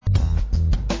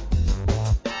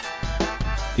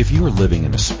If you are living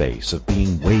in a space of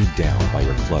being weighed down by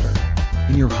your clutter,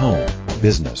 in your home,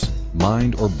 business,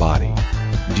 mind, or body,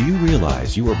 do you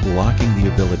realize you are blocking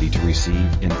the ability to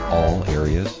receive in all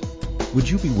areas? Would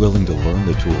you be willing to learn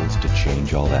the tools to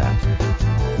change all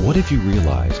that? What if you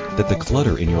realized that the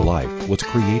clutter in your life was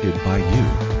created by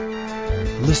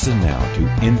you? Listen now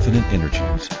to Infinite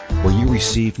Energies, where you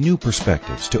receive new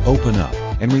perspectives to open up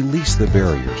and release the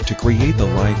barriers to create the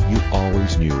life you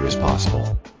always knew was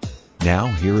possible. Now,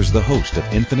 here is the host of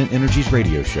Infinite Energies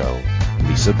radio show,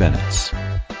 Lisa Bennett.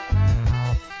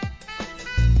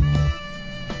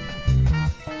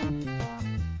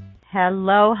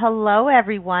 Hello,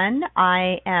 everyone.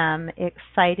 I am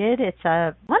excited. It's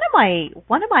one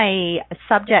of my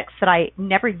subjects that I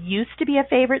never used to be a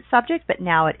favorite subject, but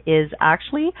now it is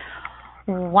actually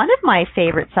one of my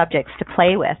favorite subjects to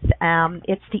play with.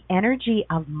 It's the energy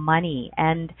of money,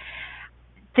 and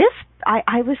this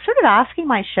I was sort of asking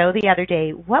my show the other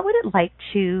day, what would it like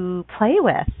to play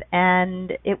with?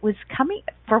 And it was coming,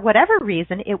 for whatever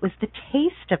reason, it was the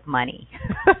taste of money,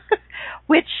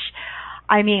 which,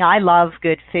 I mean, I love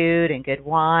good food and good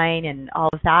wine and all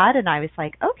of that, and I was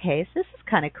like, okay, so this is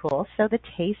kind of cool. So the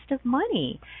taste of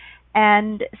money.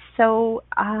 And so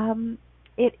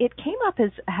it came up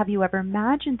as, have you ever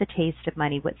imagined the taste of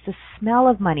money? What's the smell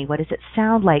of money? What does it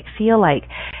sound like, feel like?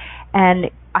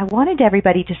 And I wanted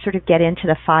everybody to sort of get into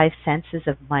the five senses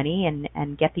of money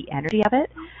and get the energy of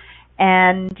it.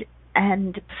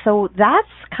 And so that's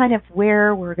kind of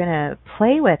where we're going to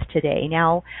play with today.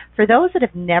 Now, for those that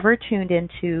have never tuned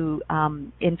into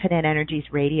Infinite Energies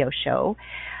radio show,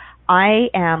 I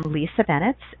am Lisa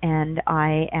Bennett, and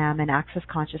I am an Access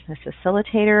Consciousness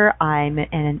facilitator. I'm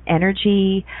an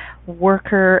energy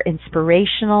worker,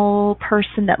 inspirational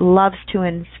person that loves to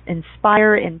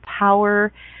inspire,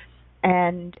 empower,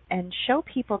 and show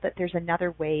people that there's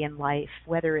another way in life,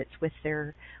 whether it's with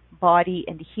their body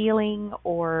and healing,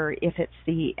 or if it's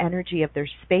the energy of their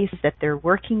space that they're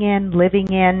working in, living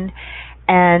in,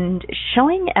 and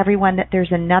showing everyone that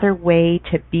there's another way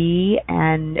to be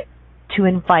and to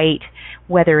invite,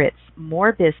 whether it's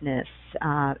more business,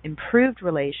 improved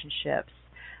relationships,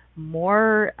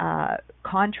 more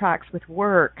contracts with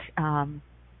work,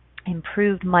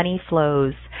 improved money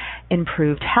flows,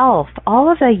 improved health,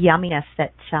 all of the yumminess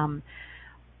that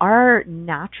our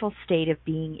natural state of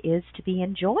being is to be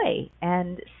in joy.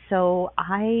 And so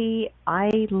I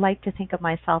like to think of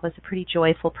myself as a pretty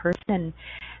joyful person.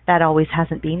 That always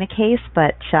hasn't been the case,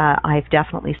 but I've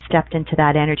definitely stepped into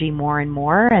that energy more and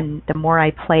more. And the more I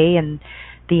play in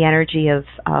the energy of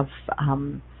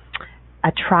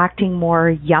attracting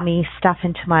more yummy stuff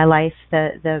into my life,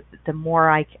 the more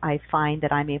I find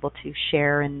that I'm able to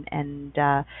share and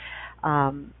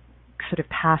sort of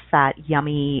pass that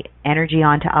yummy energy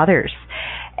on to others.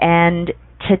 And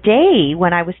today,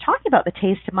 when I was talking about the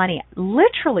taste of money,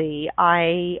 literally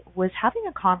I was having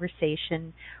a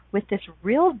conversation with this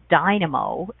real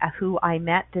dynamo who I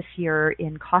met this year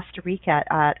in Costa Rica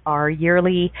at our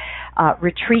yearly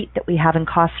retreat that we have in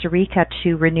Costa Rica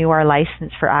to renew our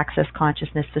license for Access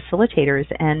Consciousness facilitators.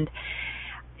 And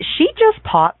she just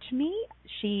popped to me.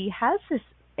 She has this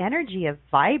energy of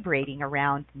vibrating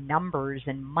around numbers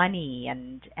and money,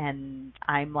 and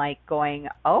I'm like going,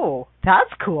 oh,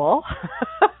 that's cool.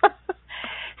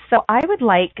 So I would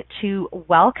like to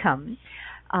welcome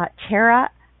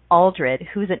Tara Aldred,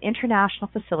 who's an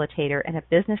international facilitator and a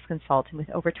business consultant with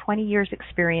over 20 years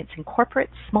experience in corporate,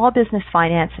 small business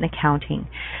finance, and accounting.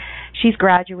 She's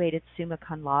graduated summa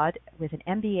cum laude with an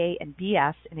MBA and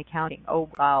BS in accounting. Oh,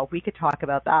 wow, we could talk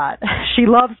about that. She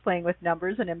loves playing with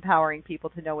numbers and empowering people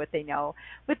to know what they know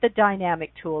with the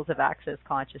dynamic tools of Access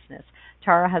Consciousness.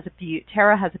 Tara has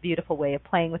a beautiful way of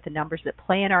playing with the numbers that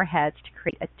play in our heads to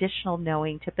create additional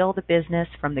knowing to build a business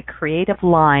from the creative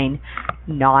line,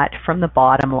 not from the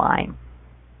bottom line.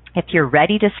 If you're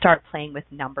ready to start playing with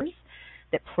numbers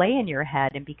that play in your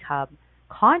head and become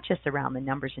conscious around the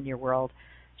numbers in your world,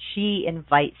 she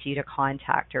invites you to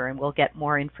contact her, and we'll get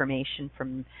more information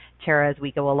from Tara as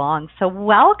we go along. So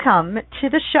welcome to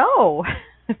the show.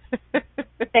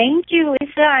 Thank you,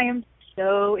 Lisa. I am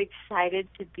so excited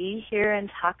to be here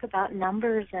and talk about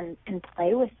numbers and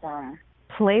play with them.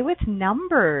 Play with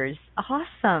numbers.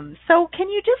 Awesome. So can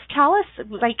you just tell us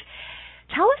what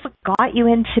got you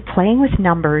into playing with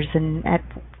numbers, and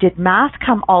did math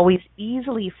come always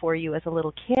easily for you as a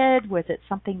little kid? Was it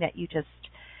something that you just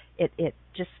it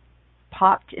just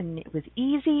popped and it was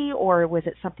easy, or was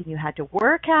it something you had to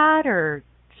work at? Or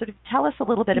sort of tell us a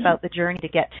little bit about the journey to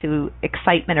get to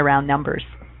excitement around numbers.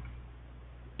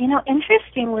 You know,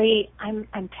 interestingly, I'm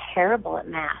terrible at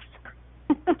math.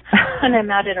 when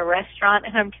I'm out at a restaurant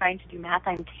and I'm trying to do math.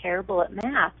 I'm terrible at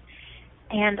math.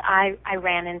 And I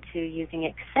ran into using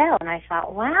Excel, and I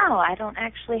thought, wow, I don't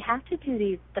actually have to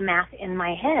do the math in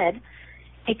my head.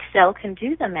 Excel can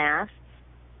do the math.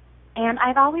 And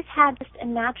I've always had just a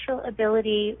natural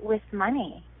ability with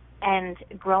money. And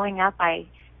growing up,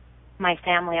 my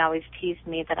family always teased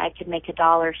me that I could make a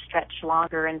dollar stretch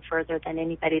longer and further than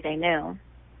anybody they knew.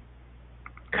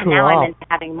 Cool. And now I'm into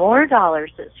having more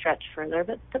dollars that stretch further,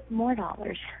 but more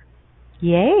dollars.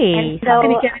 Yay. And so, how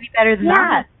can it get any better than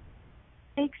that?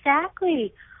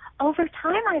 Exactly. Over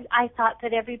time, I thought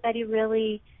that everybody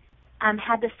really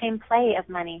had the same play of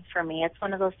money for me. It's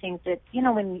one of those things that,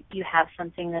 when you have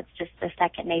something that's just a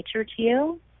second nature to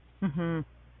you. Mm-hmm.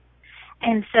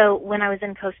 And so when I was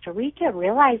in Costa Rica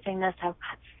realizing this, I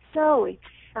got so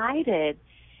excited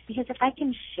because if I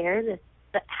can share this,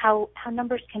 how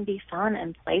numbers can be fun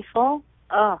and playful,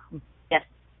 oh, yes.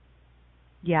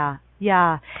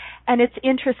 Yeah. And it's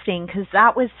interesting because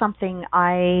that was something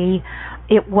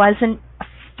it wasn't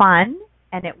fun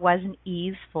and it wasn't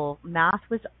easeful. Math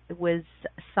was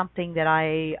something that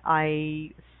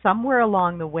I somewhere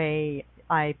along the way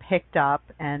I picked up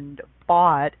and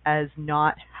bought as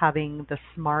not having the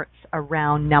smarts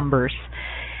around numbers.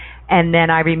 And then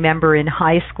I remember in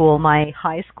high school, my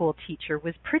high school teacher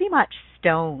was pretty much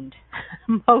stoned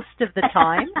most of the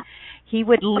time. He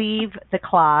would leave the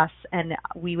class and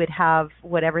we would have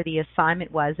whatever the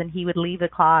assignment was, and he would leave the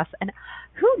class, and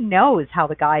who knows how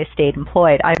the guy stayed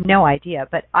employed. I have no idea,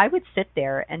 but I would sit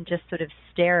there and just sort of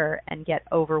stare and get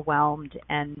overwhelmed,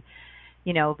 and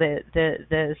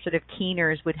the sort of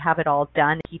keeners would have it all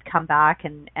done. He'd come back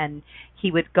and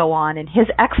he would go on, and his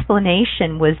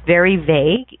explanation was very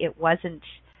vague. It wasn't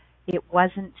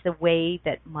the way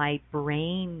that my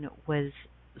brain was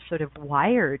sort of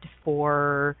wired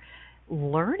for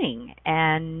learning.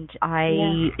 And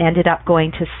I ended up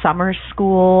going to summer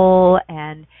school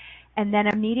and then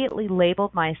immediately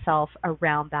labeled myself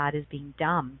around that as being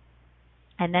dumb.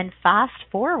 And then fast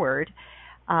forward,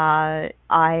 there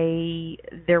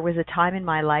was a time in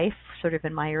my life, sort of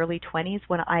in my early 20s,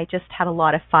 when I just had a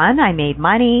lot of fun. I made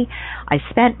money, I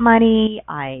spent money,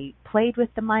 I played with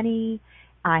the money,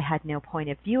 I had no point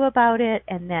of view about it,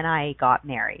 and then I got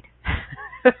married.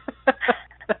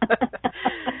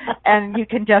 And you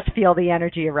can just feel the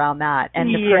energy around that. And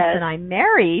the person I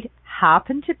married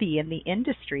happened to be in the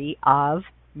industry of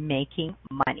making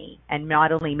money, and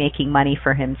not only making money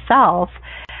for himself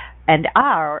and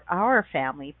our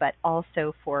family, but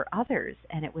also for others.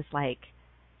 And it was like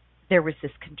there was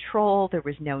this control. There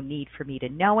was no need for me to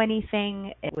know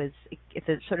anything. It was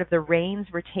sort of the reins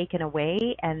were taken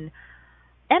away, and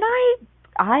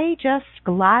I just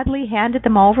gladly handed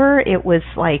them over. It was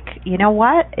like, you know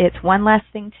what? It's one less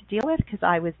thing to deal with because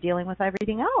I was dealing with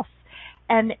everything else.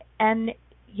 And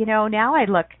now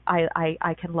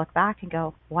I can look back and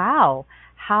go, wow,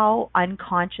 how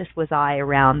unconscious was I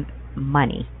around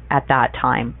money at that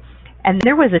time. And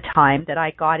there was a time that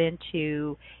I got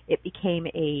into, it became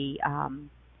a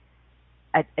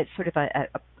sort of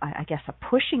I guess a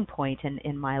pushing point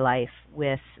in my life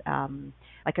with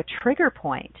like a trigger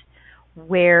point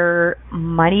where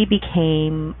money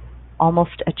became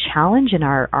almost a challenge in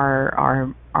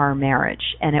our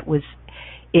marriage. And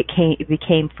it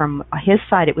became from his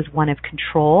side, it was one of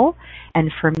control,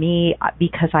 and for me,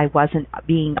 because I wasn't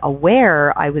being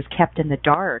aware, I was kept in the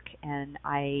dark, and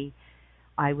I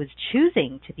was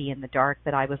choosing to be in the dark,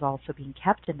 but I was also being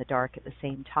kept in the dark at the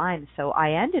same time. So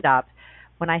I ended up,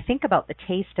 when I think about the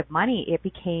taste of money, it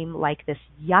became like this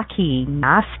yucky,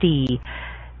 nasty,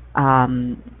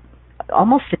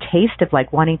 almost a taste of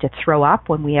like wanting to throw up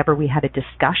whenever we had a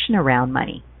discussion around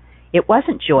money. It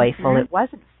wasn't joyful, It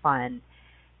wasn't fun.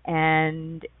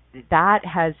 And that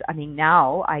has,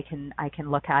 now I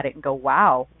can look at it and go,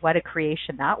 wow, what a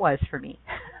creation that was for me.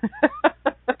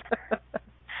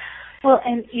 Well,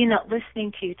 and,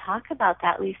 listening to you talk about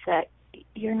that, Lisa,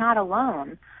 you're not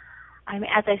alone.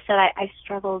 As I said, I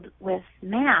struggled with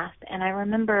math, and I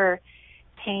remember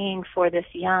paying for this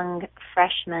young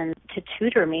freshman to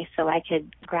tutor me so I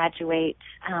could graduate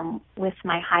with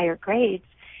my higher grades.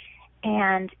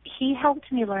 And he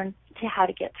helped me learn how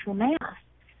to get through math.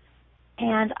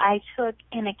 And I took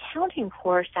an accounting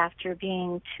course after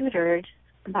being tutored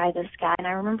by this guy. And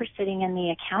I remember sitting in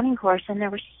the accounting course, and there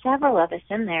were several of us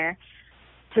in there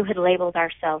who had labeled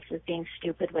ourselves as being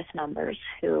stupid with numbers,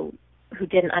 who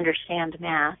didn't understand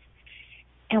math.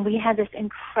 And we had this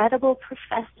incredible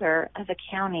professor of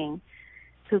accounting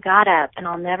who got up, and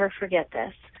I'll never forget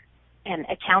this. And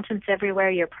accountants everywhere,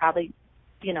 you're probably,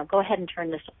 go ahead and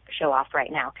turn this show off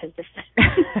right now, because this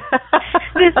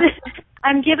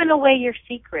I'm giving away your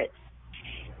secrets.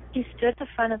 He stood at the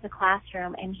front of the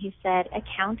classroom and he said,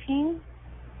 accounting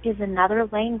is another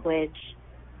language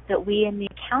that we in the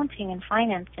accounting and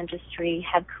finance industry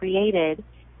have created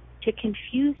to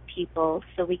confuse people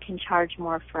so we can charge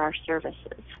more for our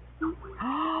services.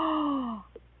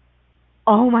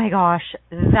 Oh my gosh,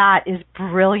 that is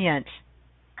brilliant.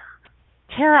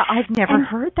 Tara, I've never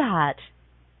heard that.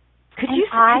 Could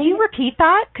you repeat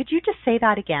that? Could you just say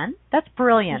that again? That's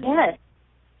brilliant. Yes.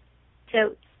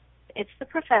 So it's the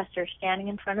professor standing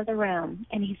in front of the room,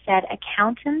 and he said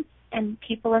accountants and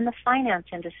people in the finance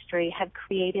industry have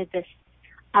created this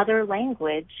other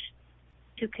language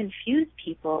to confuse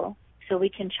people so we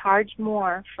can charge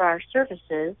more for our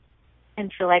services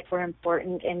and feel like we're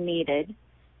important and needed.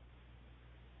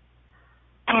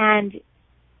 And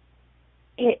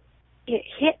it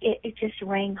just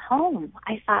rang home.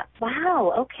 I thought,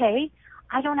 wow, okay,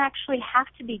 I don't actually have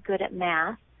to be good at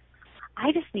math.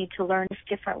 I just need to learn this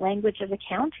different language of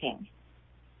accounting.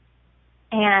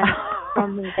 And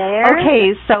from there...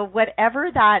 Okay, so whatever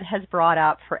that has brought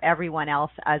up for everyone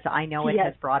else, as I know it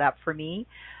has brought up for me,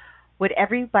 would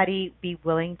everybody be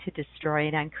willing to destroy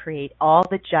and uncreate all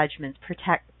the judgments,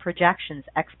 projections,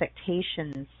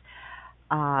 expectations,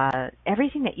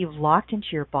 everything that you've locked into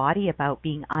your body about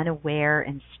being unaware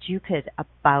and stupid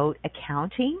about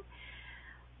accounting?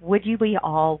 Would you be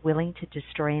all willing to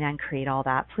destroy and uncreate all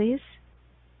that, please?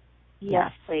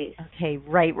 Yes, please. Okay,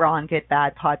 right, wrong, good,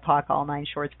 bad, pod, poc, all nine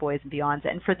shorts, boys and beyonds.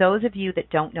 And for those of you that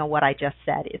don't know what I just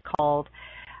said, it's called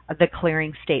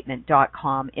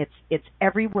theclearingstatement.com. It's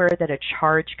everywhere that a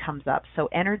charge comes up. So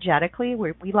energetically,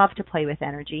 we love to play with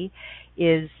energy,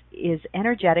 is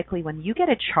energetically when you get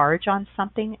a charge on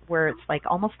something where it's like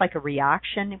almost like a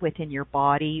reaction within your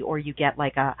body, or you get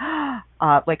like a,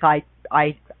 like I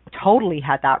totally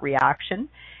had that reaction.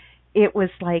 It was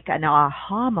like an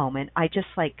aha moment. I just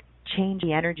like change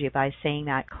the energy by saying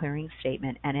that clearing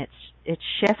statement, and it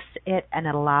shifts it and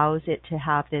it allows it to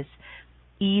have this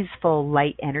easeful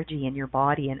light energy in your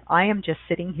body. And I am just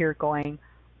sitting here going,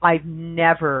 I've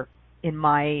never in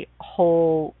my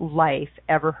whole life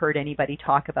ever heard anybody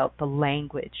talk about the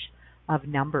language of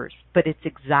numbers, but it's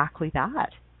exactly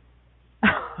that.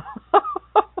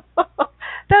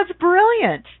 That's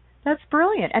brilliant. That's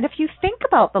brilliant. And if you think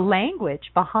about the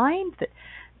language behind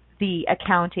the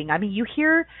accounting, I mean, you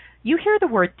hear the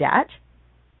word debt,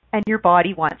 and your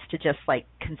body wants to just like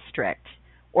constrict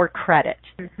or credit.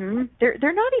 Mm-hmm.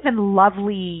 They're not even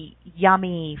lovely,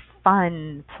 yummy,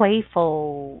 fun,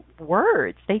 playful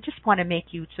words. They just want to make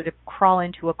you sort of crawl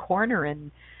into a corner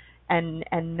and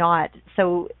not.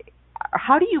 So,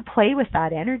 how do you play with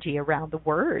that energy around the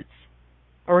words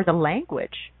or the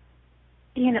language?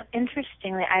 You know,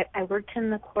 interestingly, I worked in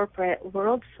the corporate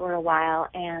world for a while,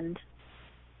 and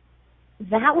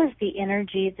that was the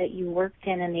energy that you worked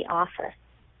in the office.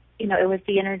 You know, it was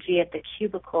the energy of the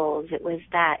cubicles. It was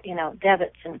that, you know,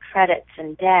 debits and credits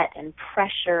and debt and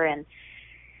pressure and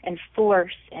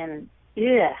force and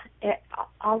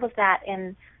all of that.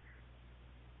 And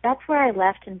that's where I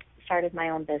left and started my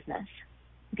own business,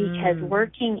 because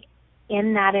working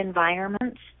in that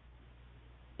environment,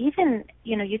 even,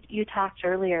 you know, you talked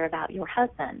earlier about your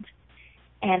husband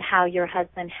and how your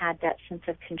husband had that sense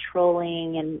of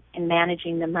controlling and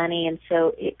managing the money. And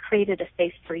so it created a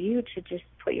space for you to just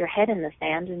put your head in the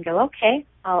sand and go, okay,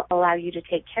 I'll allow you to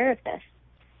take care of this.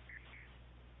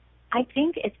 I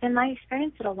think it's been my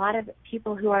experience that a lot of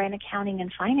people who are in accounting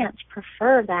and finance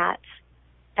prefer that.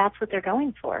 That's what they're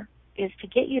going for, is to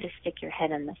get you to stick your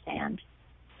head in the sand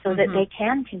so that they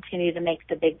can continue to make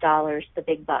the big dollars, the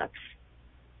big bucks,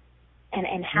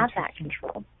 and have that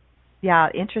control. Yeah,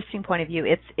 interesting point of view.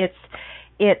 It's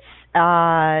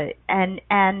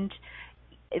and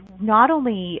not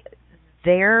only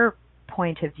their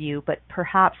point of view, but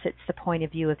perhaps it's the point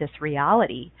of view of this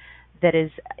reality that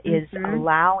is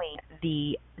allowing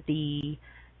the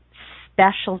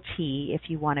specialty, if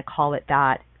you want to call it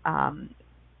that,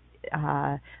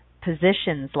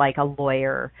 positions like a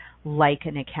lawyer, like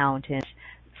an accountant,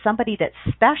 somebody that's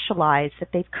specialized, that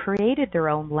they've created their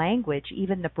own language.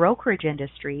 Even the brokerage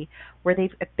industry,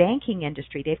 banking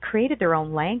industry, they've created their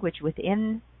own language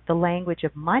within the language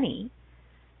of money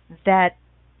that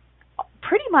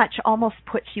pretty much almost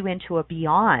puts you into a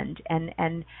beyond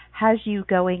and has you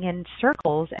going in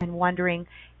circles and wondering,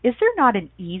 is there not an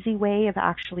easy way of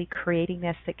actually creating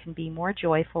this that can be more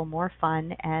joyful, more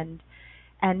fun, and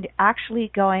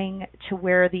actually going to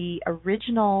where the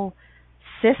original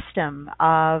system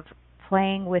of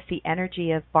playing with the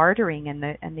energy of bartering and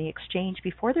the exchange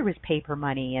before there was paper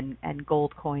money and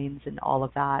gold coins and all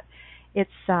of that, It's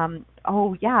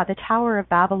the Tower of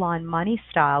Babylon money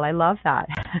style. I love that.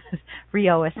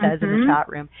 Rioa says in the chat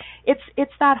room.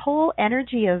 It's that whole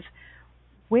energy of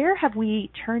where have we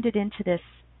turned it into this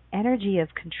energy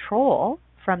of control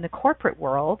from the corporate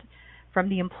world, from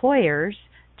the employers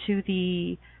to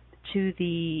the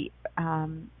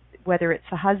whether it's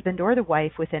the husband or the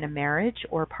wife within a marriage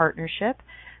or partnership,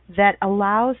 that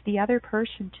allows the other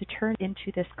person to turn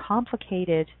into this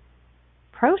complicated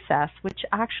process, which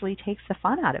actually takes the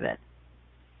fun out of it.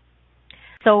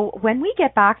 So when we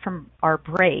get back from our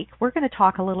break, we're going to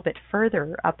talk a little bit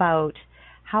further about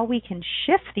how we can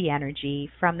shift the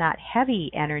energy from that heavy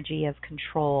energy of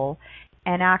control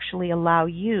and actually allow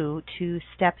you to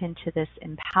step into this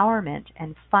empowerment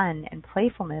and fun and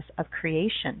playfulness of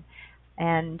creation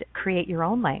and create your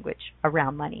own language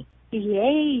around money.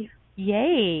 Yay!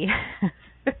 Yay!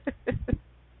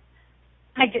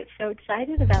 I get so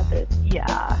excited about this.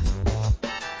 Yeah.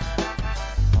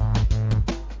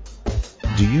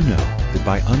 Do you know that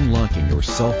by unlocking your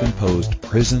self-imposed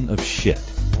prison of shit,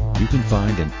 you can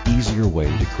find an easier way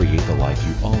to create the life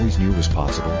you always knew was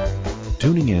possible?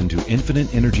 Tuning in to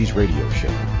Infinite Energies radio show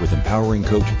with empowering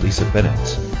coach Lisa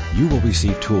Bennett, you will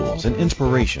receive tools and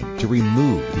inspiration to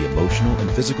remove the emotional and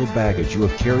physical baggage you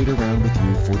have carried around with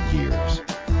you for years.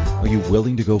 Are you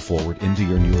willing to go forward into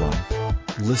your new life?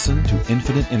 Listen to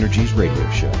Infinite Energies radio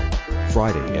show,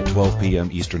 Friday at 12 p.m.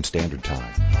 Eastern Standard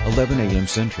Time, 11 a.m.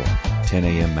 Central, 10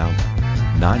 a.m.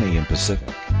 Mountain, 9 a.m. Pacific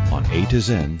on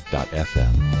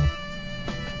A2Zen.fm.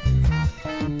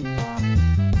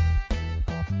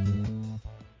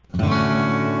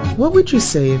 What would you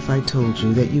say if I told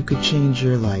you that you could change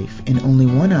your life in only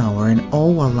 1 hour and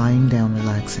all while lying down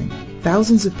relaxing?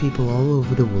 Thousands of people all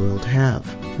over the world have.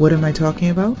 What am I talking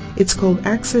about? It's called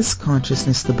Access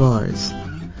Consciousness, the bars.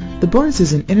 The bars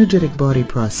is an energetic body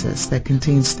process that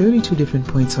contains 32 different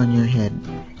points on your head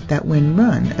that when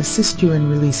run assist you in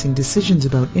releasing decisions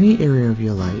about any area of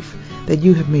your life that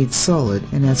you have made solid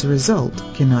and as a result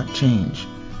cannot change.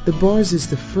 The bars is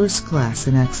the first class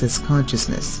in Access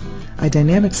Consciousness, a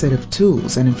dynamic set of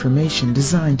tools and information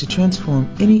designed to transform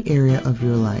any area of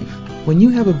your life. When you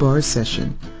have a bars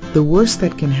session, the worst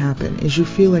that can happen is you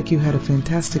feel like you had a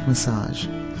fantastic massage.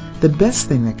 The best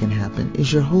thing that can happen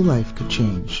is your whole life could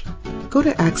change. Go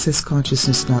to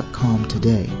accessconsciousness.com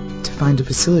today to find a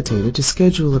facilitator to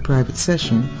schedule a private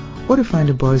session or to find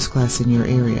a bars class in your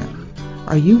area.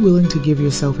 Are you willing to give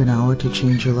yourself an hour to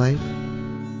change your life?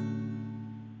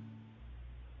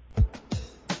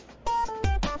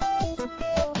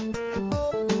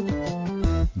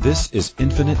 This is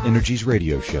Infinite Energies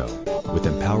radio show with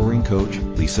empowering coach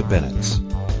Lisa Bennett.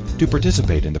 To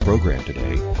participate in the program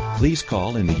today, please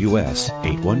call in the U.S.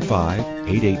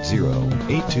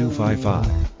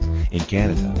 815-880-8255. In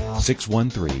Canada,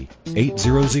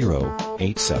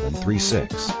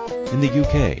 613-800-8736. In the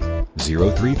UK,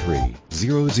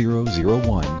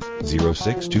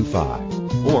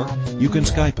 033-0001-0625. Or you can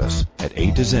Skype us at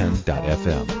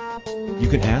A2Zen.fm. You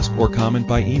can ask or comment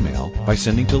by email by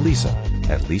sending to Lisa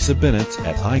at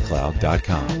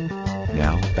lisabennett@icloud.com.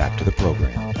 Now back to the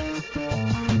program.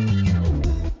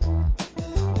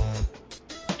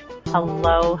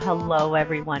 Hello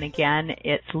everyone again.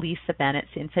 It's Lisa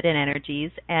Bennett's Infinite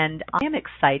Energies, and I am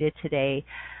excited today.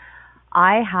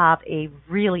 I have a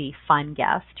really fun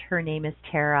guest. Her name is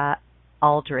Tara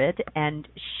Aldred, and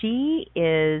she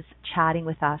is chatting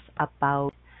with us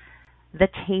about the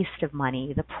taste of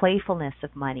money, the playfulness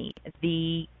of money,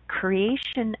 the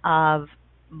creation of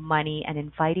money and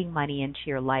inviting money into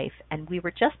your life. And we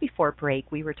were just before break,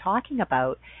 we were talking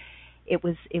about it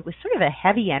was sort of a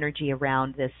heavy energy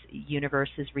around this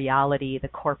universe's reality, the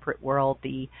corporate world,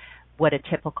 what a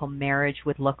typical marriage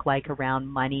would look like around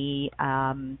money,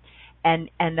 and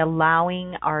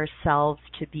allowing ourselves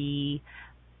to be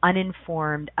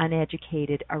uninformed,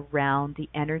 uneducated around the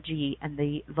energy and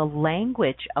the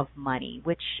language of money,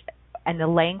 and the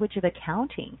language of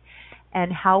accounting,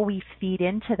 and how we feed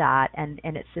into that, and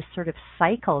it's this sort of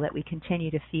cycle that we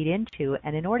continue to feed into.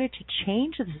 And in order to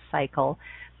change the cycle,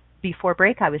 before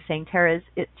break I was saying, Tara,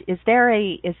 is there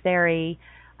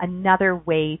another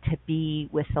way to be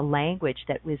with the language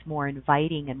that was more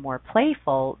inviting and more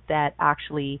playful, that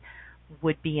actually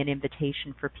would be an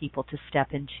invitation for people to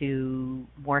step into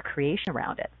more creation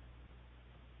around it?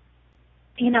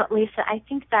 You know, Lisa, I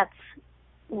think that's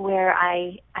where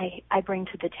I bring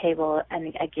to the table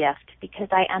a gift, because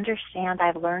I understand,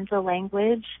 I've learned the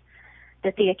language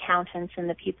that the accountants and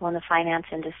the people in the finance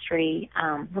industry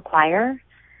require.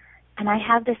 And I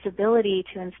have this ability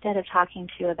to, instead of talking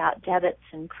to you about debits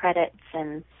and credits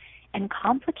and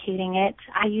complicating it,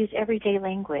 I use everyday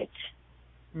language.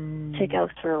 to go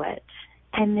through it.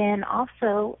 And then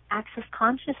also access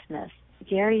consciousness.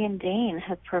 Gary and Dane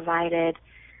have provided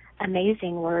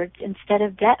amazing words. Instead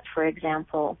of debt, for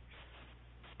example,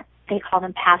 they call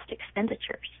them past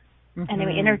expenditures. And I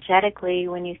mean, energetically,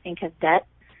 when you think of debt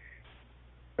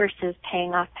versus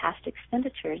paying off past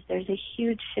expenditures, there's a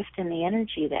huge shift in the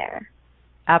energy there.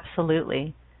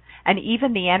 Absolutely. And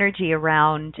even the energy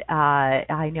around,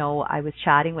 I know I was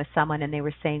chatting with someone and they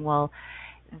were saying, well,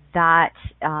 that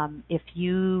if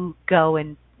you go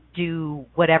and do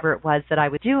whatever it was that I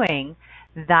was doing,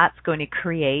 that's going to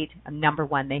create, number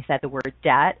one, they said the word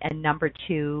debt, and number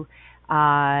two,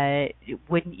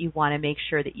 wouldn't you want to make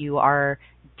sure that you are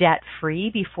debt-free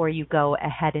before you go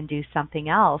ahead and do something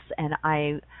else? And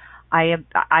I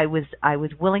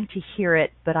was willing to hear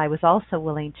it, but I was also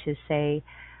willing to say,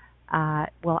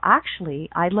 well, actually,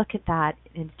 I look at that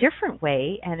in a different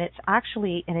way, and it's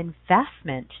actually an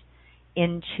investment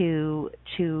into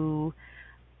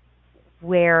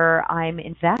where I'm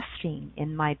investing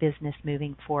in my business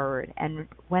moving forward. And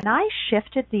when I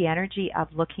shifted the energy of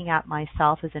looking at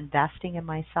myself as investing in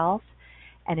myself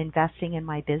and investing in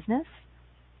my business,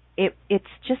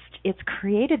 it's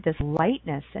created this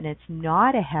lightness, and it's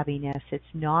not a heaviness.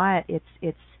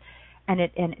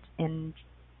 And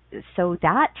so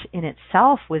that in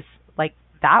itself was like,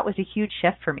 that was a huge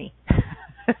shift for me.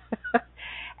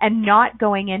 And not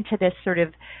going into this sort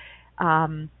of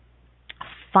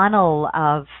funnel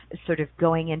of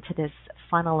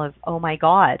oh my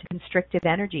God, constrictive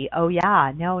energy. Oh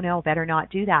yeah, no, better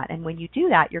not do that. And when you do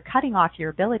that, you're cutting off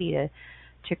your ability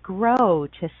to grow,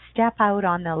 to step out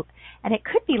on and it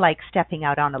could be like stepping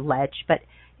out on a ledge, but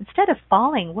instead of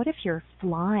falling, what if you're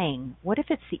flying? What if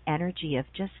it's the energy of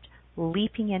just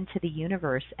leaping into the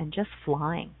universe and just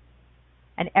flying?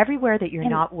 And everywhere that you're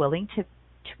not willing to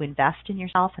invest in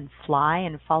yourself and fly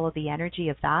and follow the energy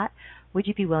of that, would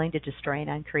you be willing to destroy and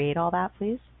uncreate all that,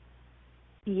 please?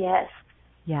 Yes.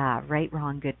 Yeah, right,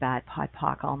 wrong, good, bad, pod,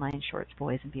 poc, all nine shorts,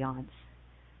 boys and beyonds.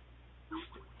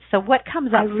 So what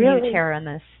comes up for you, Tara, in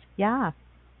this? Yeah.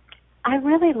 I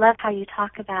really love how you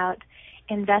talk about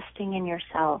investing in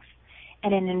yourself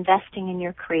and in investing in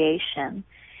your creation,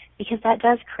 because that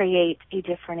does create a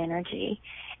different energy.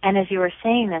 And as you were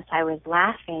saying this, I was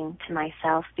laughing to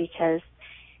myself because,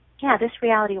 yeah, this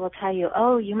reality will tell you,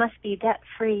 oh, you must be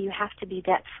debt-free, you have to be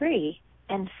debt-free.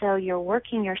 And so you're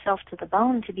working yourself to the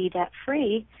bone to be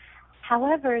debt-free.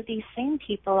 However, these same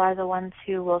people are the ones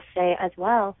who will say as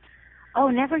well, oh,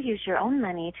 never use your own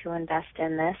money to invest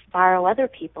in this, borrow other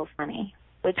people's money,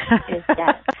 which is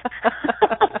debt.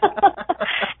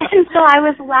 And so I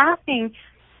was laughing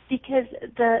because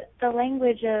the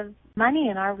language of money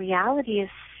in our reality is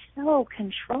so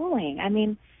controlling. I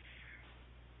mean,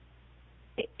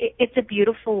 it's a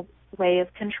beautiful way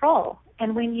of control.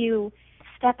 And when you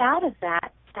step out of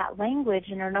that language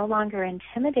and are no longer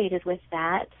intimidated with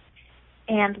that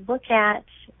and look at,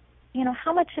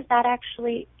 how much of that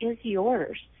actually is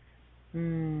yours?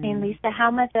 And Lisa, how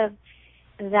much of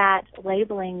that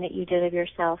labeling that you did of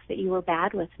yourself, that you were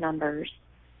bad with numbers,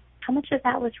 how much of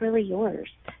that was really yours?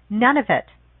 None of it.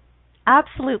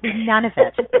 Absolutely none of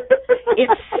it.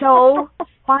 It's so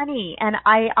funny. And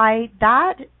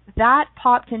that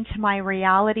popped into my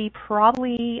reality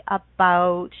probably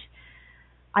about,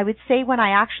 I would say, when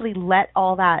I actually let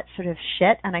all that sort of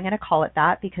shit, and I'm going to call it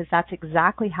that because that's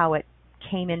exactly how it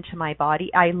came into my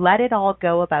body. I let it all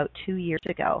go about 2 years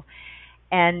ago.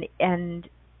 And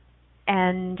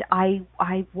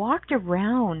I walked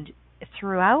around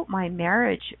throughout my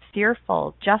marriage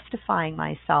fearful, justifying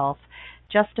myself,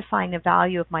 justifying the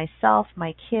value of myself,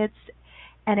 my kids,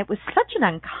 and it was such an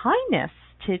unkindness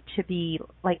to be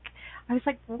like, I was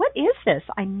like, what is this?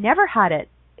 I never had it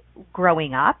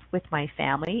growing up with my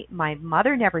family. My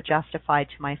mother never justified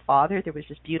to my father. There was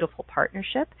this beautiful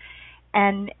partnership,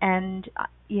 and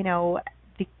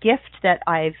the gift that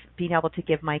I've been able to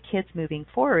give my kids moving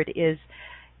forward is,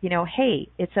 hey,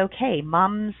 it's okay.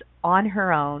 Mom's on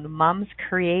her own. Mom's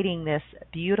creating this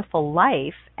beautiful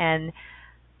life, and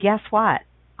guess what?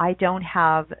 I don't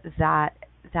have that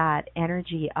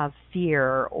energy of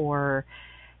fear, or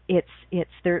it's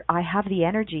there. I have the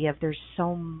energy of there's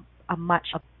so much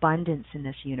abundance in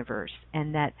this universe,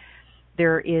 and that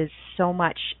there is so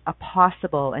much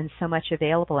possible and so much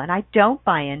available. And I don't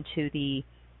buy into the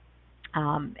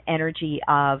energy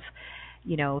of,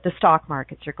 the stock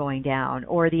markets are going down,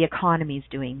 or the economy's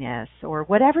doing this, or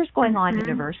whatever's going on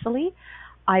universally.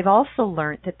 I've also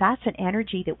learned that that's an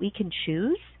energy that we can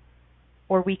choose,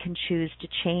 or we can choose to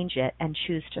change it and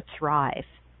choose to thrive.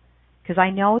 Because I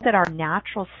know that our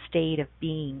natural state of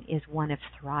being is one of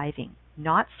thriving,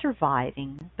 not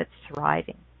surviving, but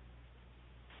thriving.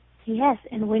 Yes,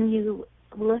 and when you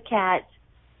look at,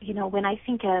 when I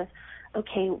think of,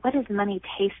 okay, what does money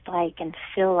taste like and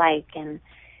feel like? And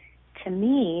to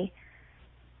me,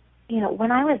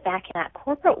 when I was back in that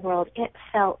corporate world, it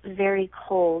felt very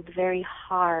cold, very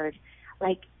hard,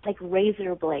 like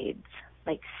razor blades,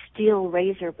 like steel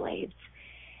razor blades,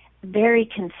 very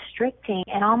constricting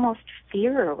and almost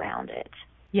fear around it.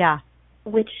 Yeah.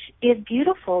 Which is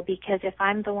beautiful, because if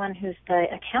I'm the one who's the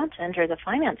accountant or the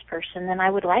finance person, then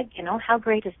I would like, how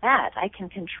great is that? I can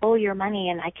control your money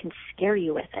and I can scare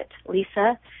you with it.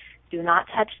 Lisa, do not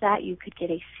touch that. You could get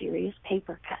a serious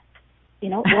paper cut,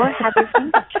 or have your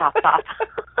fingers chopped off.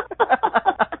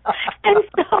 And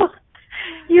so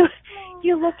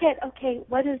you look at, okay,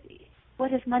 what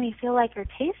does money feel like or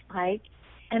taste like?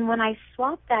 And when I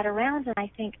swap that around and I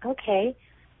think, okay,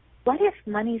 what if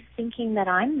money's thinking that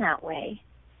I'm that way?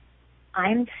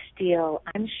 I'm steel,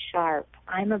 I'm sharp,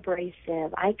 I'm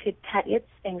abrasive, I could cut its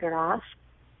finger off.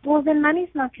 Well, then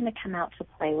money's not going to come out to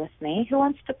play with me. Who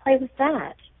wants to play with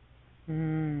that?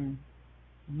 And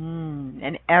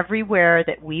everywhere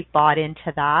that we've bought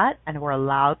into that and we're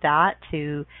allowed that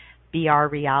to be our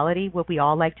reality, would we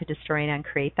all like to destroy and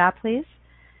uncreate that, please?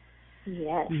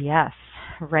 Yes. Yes.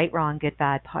 Right, wrong, good,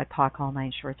 bad, pod, poc, all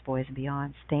nine shorts, boys and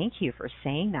beyonds. Thank you for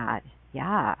saying that.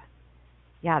 Yeah.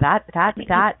 Yeah, that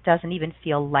doesn't even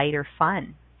feel light or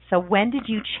fun. So when did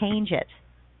you change it?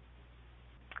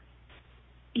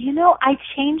 I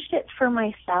changed it for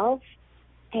myself,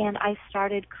 and I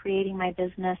started creating my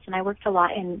business, and I worked a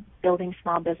lot in building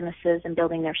small businesses and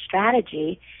building their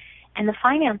strategy, and the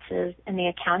finances and the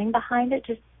accounting behind it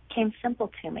just came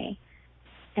simple to me.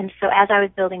 And so as I was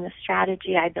building the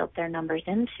strategy, I built their numbers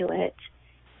into it.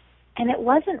 And it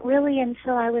wasn't really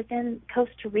until I was in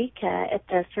Costa Rica at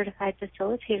the Certified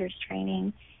Facilitators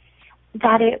Training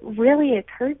that it really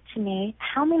occurred to me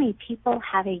how many people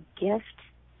have a gift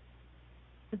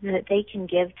that they can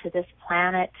give to this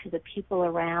planet, to the people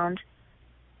around,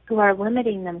 who are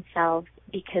limiting themselves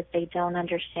because they don't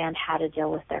understand how to deal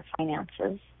with their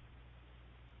finances.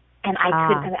 And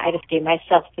I just gave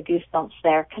myself the goosebumps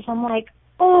there, because I'm like,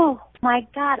 oh my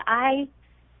God, I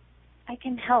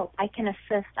can help, I can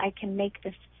assist, I can make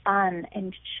this fun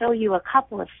and show you a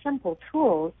couple of simple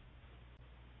tools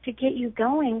to get you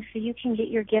going so you can get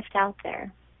your gift out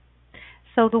there.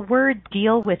 So the word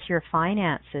deal with your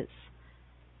finances,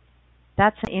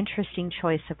 that's an interesting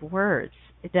choice of words,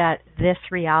 that this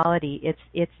reality,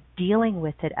 it's dealing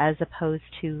with it as opposed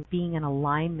to being in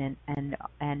alignment and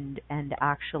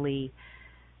actually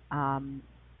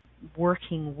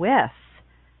working with.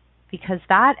 Because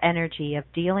that energy of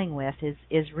dealing with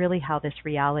is really how this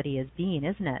reality is being,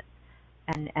 isn't it?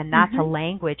 And that's a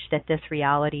language that this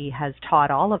reality has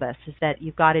taught all of us, is that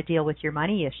you've got to deal with your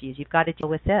money issues. You've got to deal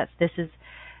with this. This is,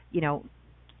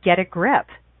 get a grip.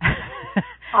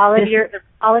 all of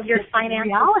your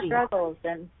financial struggles,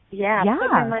 and put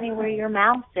your money where your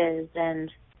mouth is, and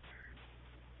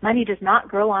money does not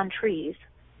grow on trees.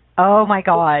 Oh my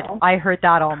God, I heard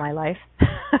that all my life.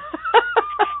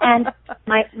 And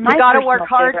my you got to work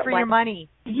hard for your money.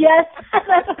 Yes,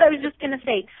 that's what I was just going to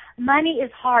say. Money is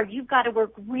hard. You've got to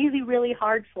work really, really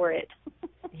hard for it.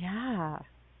 Yeah.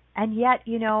 And yet,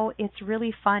 it's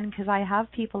really fun, because I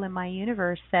have people in my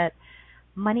universe that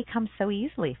money comes so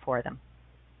easily for them.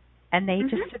 And they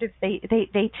just sort of,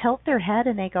 they tilt their head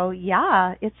and they go,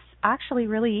 yeah, it's actually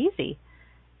really easy.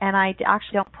 And I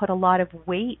actually don't put a lot of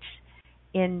weight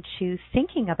into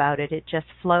thinking about it. It just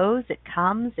flows, it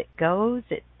comes, it goes,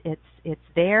 it's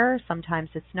there. Sometimes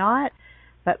it's not,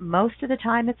 but most of the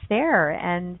time it's there.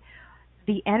 And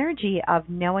the energy of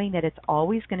knowing that it's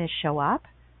always going to show up.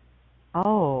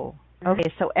 Oh,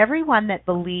 okay. So everyone that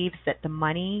believes that the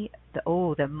money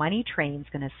train's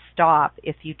going to stop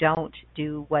if you don't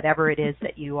do whatever it is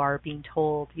that you are being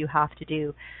told you have to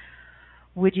do,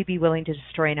 would you be willing to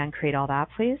destroy and uncreate all that,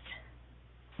 please?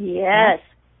 Yes.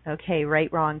 Okay,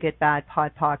 right, wrong, good, bad,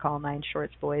 pod, poc, all nine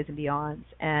shorts, boys and beyonds.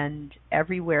 And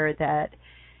everywhere that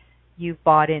you've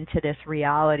bought into this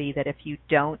reality that if you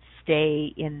don't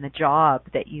stay in the job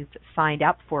that you've signed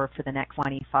up for the next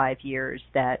 25 years,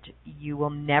 that you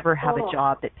will never have a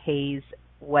job that pays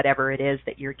whatever it is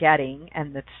that you're getting,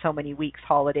 and that so many weeks,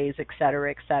 holidays, et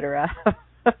cetera, et cetera.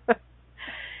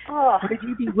 Would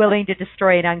you be willing to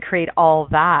destroy and uncreate all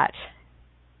that?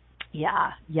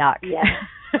 Yeah, yuck. Yeah.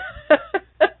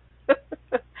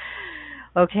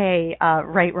 Okay,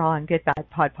 right, wrong, good, bad,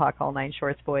 pod, poc, all nine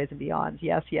shorts, boys and beyonds.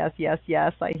 Yes, yes, yes,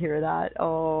 yes, I hear that.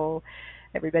 Oh,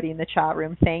 everybody in the chat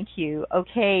room, thank you.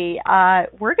 Okay,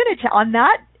 we're going to, on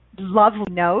that lovely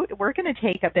note, we're going to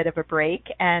take a bit of a break,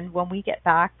 and when we get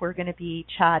back, we're going to be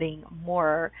chatting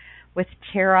more with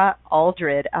Tara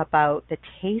Aldred about the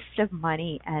taste of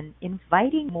money and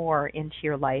inviting more into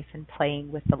your life and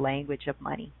playing with the language of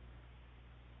money.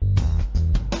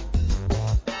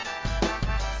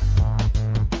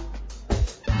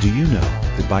 Do you know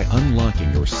that by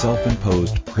unlocking your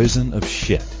self-imposed prison of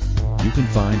shit, you can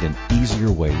find an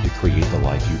easier way to create the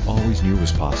life you always knew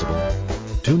was possible?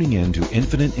 Tuning in to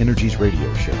Infinite Energies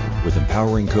radio show with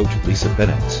empowering coach Lisa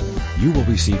Bennett, you will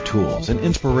receive tools and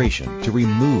inspiration to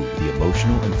remove the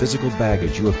emotional and physical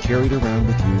baggage you have carried around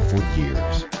with you for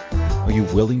years. Are you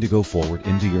willing to go forward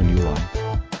into your new life?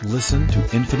 Listen to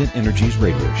Infinite Energies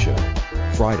radio show,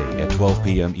 Friday at 12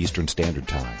 p.m. Eastern Standard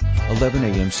Time, 11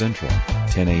 a.m. Central,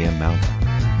 10 a.m.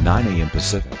 Mountain, 9 a.m.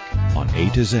 Pacific on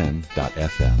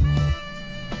A2Zen.fm.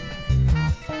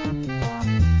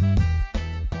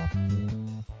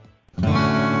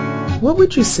 What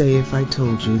would you say if I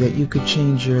told you that you could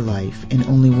change your life in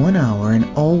only 1 hour and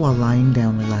all while lying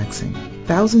down relaxing?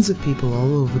 Thousands of people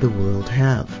all over the world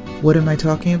have. What am I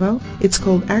talking about? It's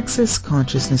called Access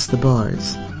Consciousness, the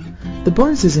bars. The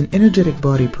bars is an energetic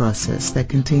body process that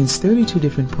contains 32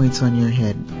 different points on your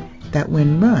head that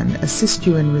when run assist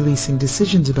you in releasing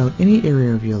decisions about any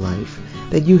area of your life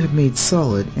that you have made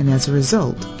solid and as a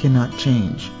result cannot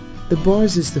change. The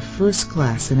bars is the first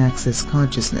class in Access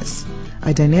Consciousness,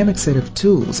 a dynamic set of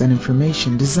tools and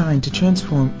information designed to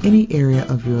transform any area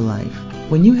of your life.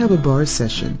 When you have a bars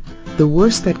session, the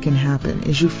worst that can happen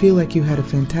is you feel like you had a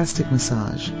fantastic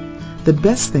massage. The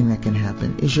best thing that can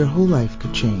happen is your whole life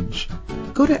could change.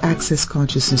 Go to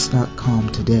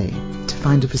accessconsciousness.com today to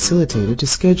find a facilitator to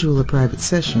schedule a private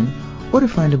session or to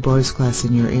find a bars class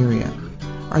in your area.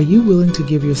 Are you willing to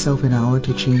give yourself an hour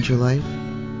to change your life?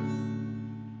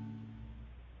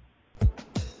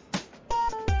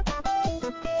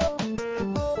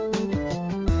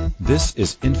 This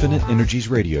is Infinite Energies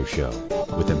radio show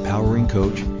with empowering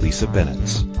coach Lisa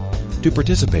Bennett. To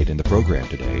participate in the program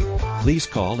today, please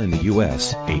call in the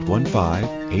U.S.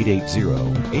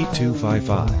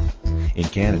 815-880-8255. In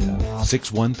Canada,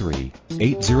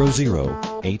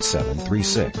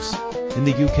 613-800-8736. In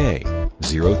the UK,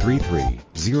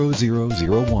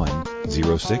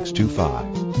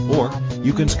 033-0001-0625. Or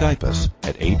you can Skype us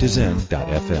at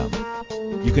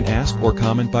A2Zen.fm. You can ask or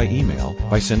comment by email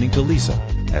by sending to Lisa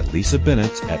at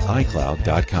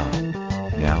lisabennett@icloud.com.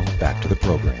 Now, back to the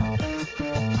program.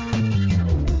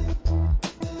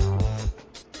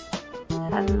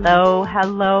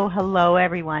 Hello,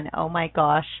 everyone. Oh my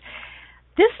gosh.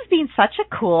 This has been such a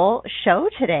cool show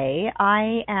today.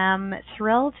 I am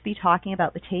thrilled to be talking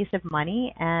about the taste of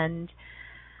money, and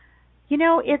you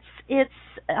know, it's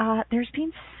there's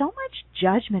been so much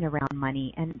judgment around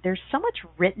money, and there's so much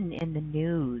written in the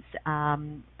news,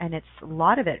 and it's a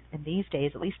lot of it in these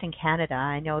days, at least in Canada.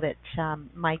 I know that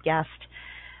my guest,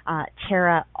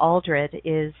 Tara Aldred,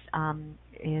 is in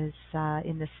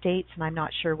the States, and I'm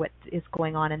not sure what is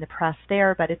going on in the press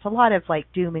there, but it's a lot of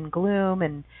like doom and gloom,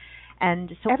 and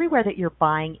so everywhere that you're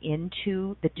buying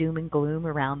into the doom and gloom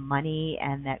around money,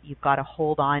 and that you've got to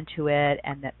hold on to it,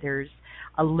 and that there's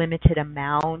a limited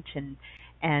amount, and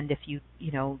if you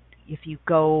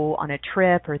go on a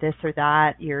trip or this or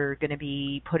that, you're going to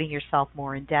be putting yourself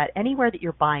more in debt. Anywhere that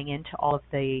you're buying into all of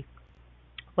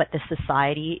what the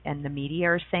society and the media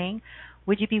are saying,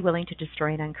 would you be willing to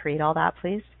destroy and uncreate all that,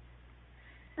 please?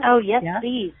 Oh, yes, yeah.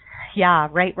 Please. Yeah,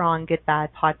 right, wrong, good,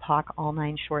 bad, pod, poc, all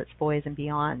nine shorts, boys, and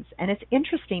beyonds. And it's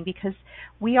interesting because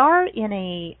we are in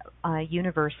a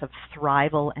universe of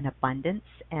thrival and abundance,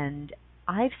 and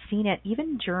I've seen it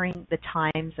even during the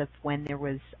times of when there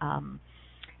was,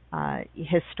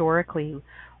 historically,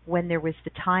 when there was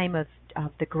the time of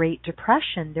the Great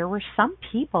Depression, there were some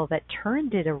people that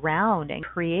turned it around and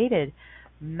created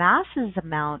massive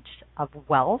amounts of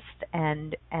wealth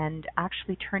and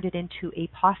actually turned it into a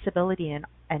possibility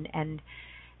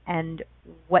and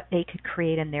what they could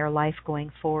create in their life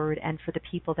going forward, and for the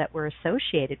people that were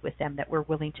associated with them that were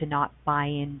willing to not buy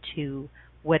into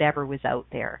whatever was out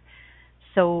there.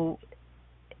 So,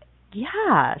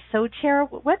 yeah. So, Tara,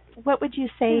 what would you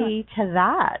say to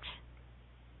that?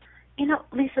 You know,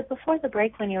 Lisa, before the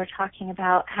break when you were talking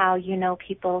about how you know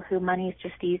people who money is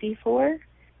just easy for,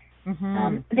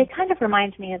 they kind of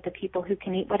remind me of the people who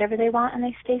can eat whatever they want and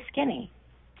they stay skinny.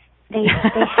 They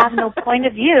have no point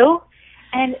of view,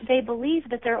 and they believe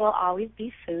that there will always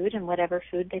be food, and whatever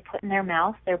food they put in their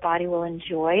mouth, their body will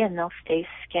enjoy, and they'll stay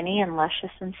skinny and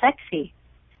luscious and sexy.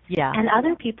 Yeah. And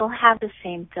other people have the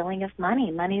same feeling of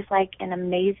money. Money's like an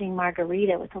amazing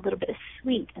margarita with a little bit of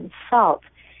sweet and salt,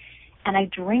 and I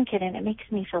drink it, and it makes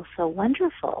me feel so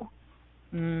wonderful.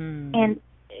 And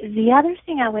the other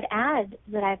thing I would add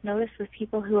that I've noticed with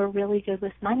people who are really good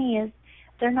with money is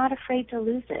they're not afraid to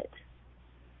lose it.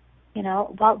 You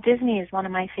know, Walt Disney is one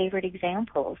of my favorite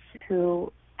examples.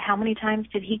 How many times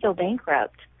did he go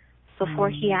bankrupt before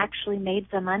he actually made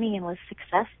the money and was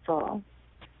successful?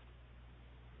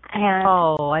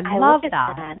 And I love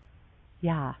that.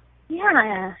 Yeah.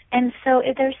 Yeah. And so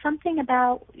there's something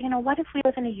about, what if we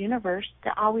live in a universe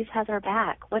that always has our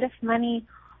back? What if money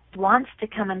wants to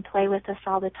come and play with us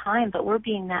all the time, but we're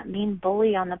being that mean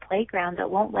bully on the playground that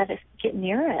won't let us get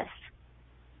near us?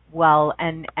 Well,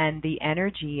 and the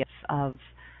energy of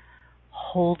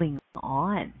holding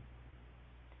on.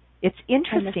 It's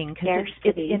interesting because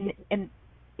in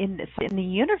the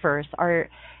universe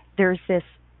there's this,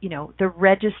 the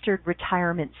registered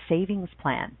retirement savings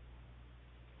plan.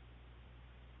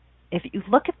 If you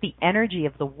look at the energy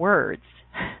of the words,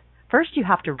 first you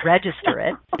have to register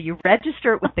it. So you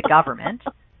register it with the government,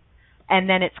 and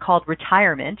then it's called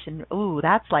retirement. And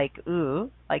that's like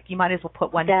you might as well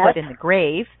put one foot in the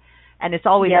grave. And it's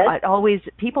always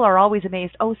people are always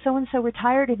amazed. Oh, so and so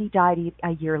retired and he died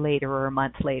a year later or a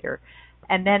month later.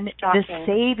 And then the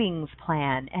savings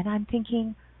plan, and I'm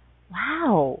thinking,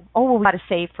 wow. Oh, we got to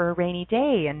save for a rainy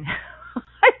day, and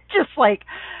I'm just like,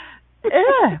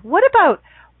 what about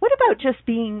just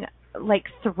being like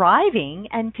thriving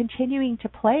and continuing to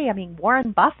play? I mean,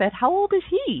 Warren Buffett, how old is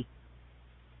he?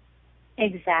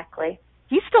 Exactly.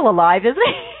 He's still alive, isn't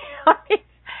he? I mean,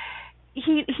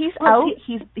 he's out.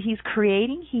 He's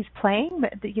creating. He's playing.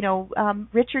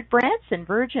 Richard Branson,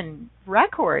 Virgin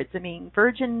Records. I mean,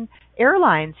 Virgin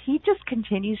Airlines. He just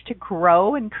continues to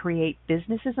grow and create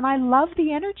businesses, and I love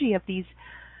the energy of these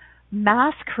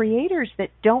mass creators that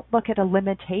don't look at a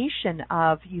limitation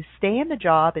of you stay in the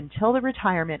job until the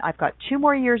retirement. I've got 2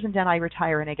 more years and then I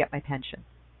retire and I get my pension.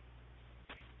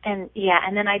 And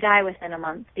then I die within a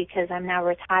month because I'm now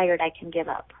retired. I can give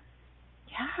up.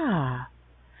 Yeah.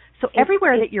 So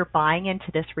everywhere that you're buying into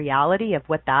this reality of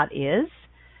what that is,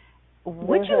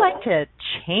 would you like to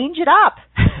change it up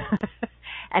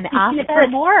and ask for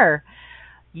more?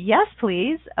 Yes,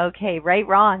 please. Okay, right,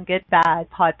 wrong, good, bad,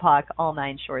 pod, poc, all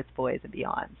 9 shorts, boys, and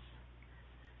beyonds.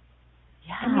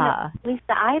 Yeah. Lisa,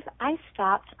 I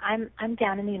stopped. I'm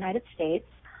down in the United States.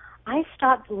 I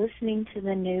stopped listening to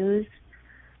the news,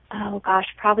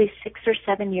 probably 6 or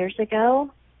 7 years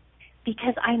ago,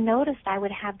 because I noticed I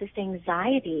would have this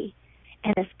anxiety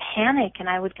and this panic, and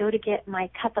I would go to get my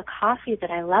cup of coffee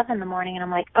that I love in the morning, and I'm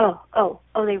like, oh,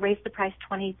 they raised the price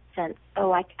 20 cents.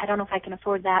 Oh, I don't know if I can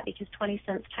afford that because 20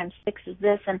 cents times 6 is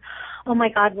this, and oh my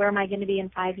God, where am I going to be in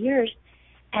 5 years?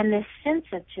 And this sense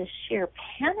of just sheer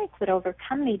panic would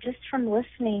overcome me just from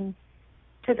listening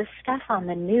to the stuff on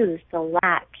the news, the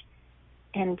lack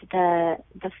and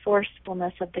the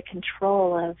forcefulness of the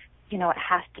control of, it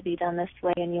has to be done this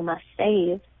way and you must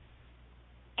save.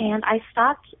 And I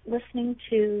stopped listening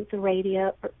to the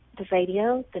radio,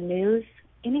 the news,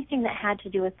 anything that had to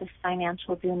do with this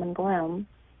financial doom and gloom.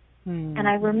 And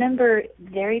I remember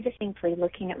very distinctly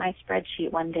looking at my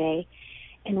spreadsheet one day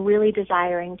and really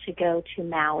desiring to go to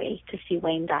Maui to see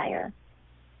Wayne Dyer.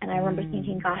 And I remember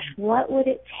thinking, gosh, what would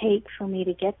it take for me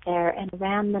to get there? And I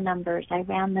ran the numbers,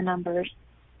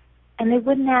 and they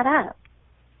wouldn't add up.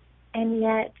 And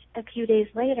yet, a few days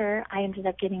later, I ended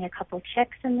up getting a couple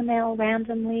checks in the mail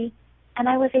randomly, and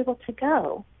I was able to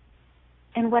go.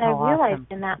 And what I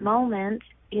realized in that moment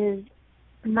is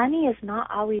money is not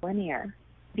always linear.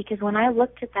 Because when I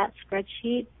looked at that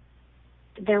spreadsheet,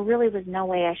 there really was no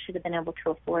way I should have been able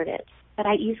to afford it. But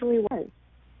I easily was.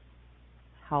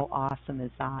 How awesome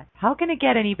is that? How can it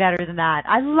get any better than that?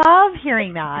 I love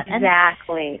hearing that.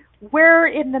 Exactly. And where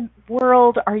in the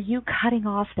world are you cutting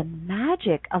off the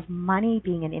magic of money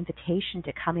being an invitation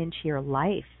to come into your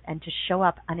life and to show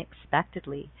up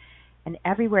unexpectedly? And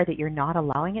everywhere that you're not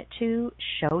allowing it to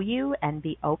show you and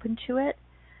be open to it,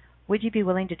 would you be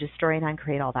willing to destroy and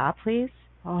uncreate all that, please?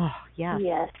 Oh, yes.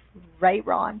 Yes. Right,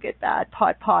 wrong, good, bad,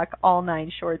 pot, poc, all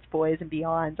 9 shorts, boys, and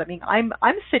beyonds. I mean, I'm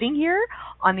sitting here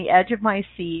on the edge of my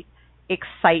seat.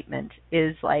 Excitement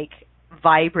is like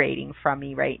vibrating from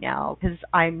me right now because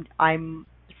I'm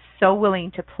so willing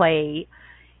to play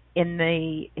in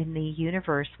the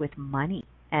universe with money.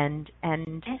 And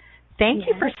thank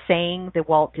you for saying the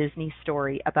Walt Disney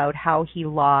story about how he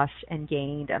lost and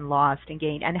gained and lost and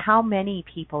gained, and how many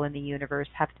people in the universe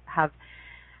have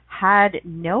had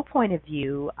no point of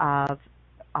view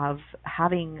of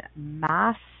having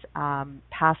mass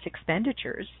past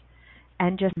expenditures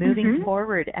and just moving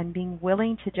forward and being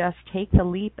willing to just take the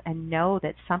leap and know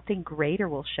that something greater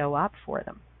will show up for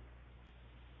them.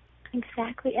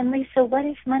 Exactly. And Lisa, what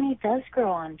if money does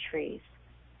grow on trees?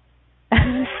 I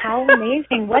mean, how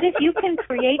amazing. What if you can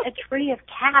create a tree of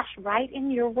cash right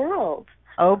in your world?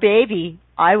 Oh, baby.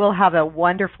 I will have a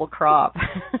wonderful crop.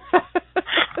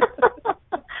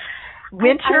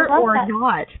 Winter I love or that.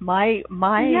 not, my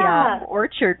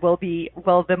orchard will be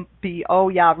oh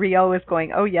yeah, Rio is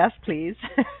going, oh yes please.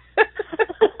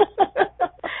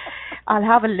 I'll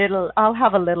have a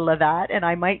little of that, and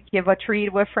I might give a tree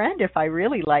to a friend if I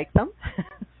really like them.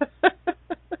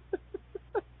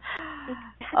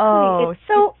 Oh,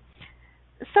 so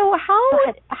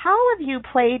how have you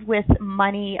played with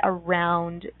money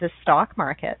around the stock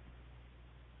market?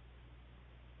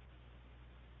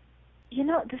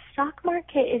 The stock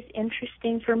market is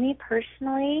interesting. For me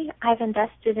personally, I've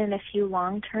invested in a few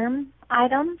long-term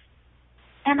items,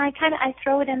 and I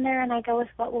throw it in there and I go with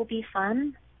what will be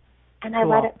fun, and I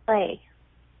let it play.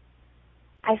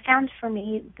 I found for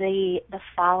me the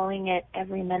following it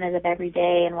every minute of every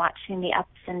day and watching the ups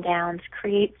and downs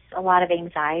creates a lot of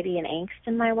anxiety and angst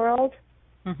in my world.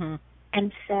 Mm-hmm.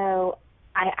 And so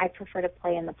I prefer to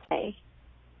play in the play.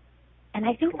 And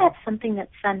I think that's something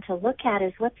that's fun to look at,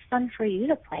 is what's fun for you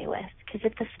to play with. Because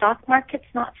if the stock market's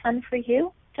not fun for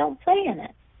you, don't play in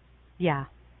it. Yeah.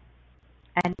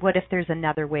 And what if there's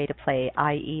another way to play,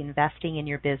 i.e. investing in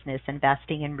your business,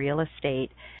 investing in real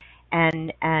estate,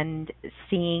 and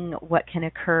seeing what can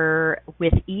occur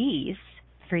with ease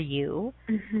for you?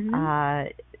 Mm-hmm.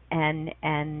 And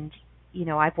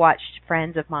I've watched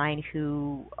friends of mine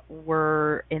who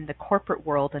were in the corporate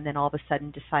world and then all of a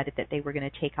sudden decided that they were going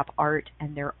to take up art,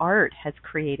 and their art has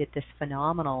created this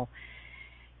phenomenal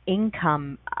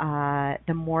income.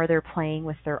 The more they're playing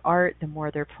with their art, the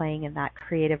more they're playing in that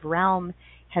creative realm,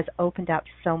 has opened up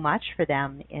so much for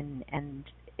them, and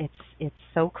it's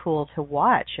so cool to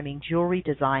watch. I mean, jewelry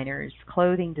designers,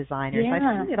 clothing designers,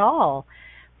 I've seen it all.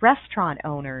 Restaurant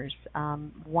owners,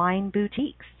 wine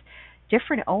boutiques,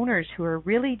 different owners who are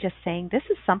really just saying, this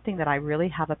is something that I really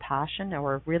have a passion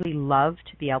or really love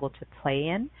to be able to play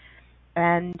in.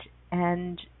 And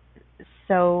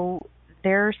so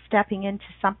they're stepping into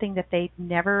something that they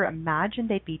never imagined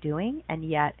they'd be doing, and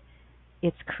yet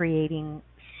it's creating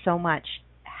so much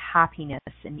happiness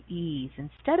and ease,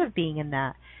 instead of being in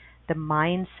the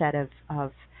mindset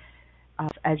of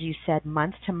as you said,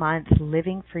 month to month,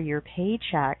 living for your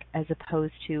paycheck, as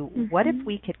opposed to what if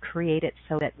we could create it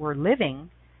so that we're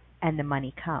living and the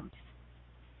money comes.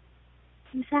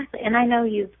 Exactly. And I know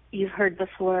you've heard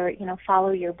before,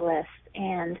 follow your bliss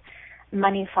and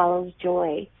money follows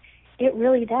joy. It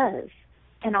really does.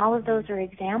 And all of those are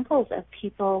examples of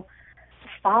people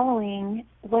following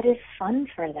what is fun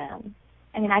for them.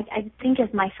 I mean, I think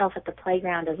of myself at the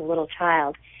playground as a little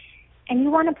child, and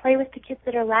you want to play with the kids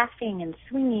that are laughing and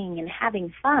swinging and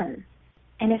having fun.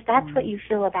 And if that's what you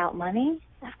feel about money,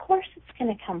 of course it's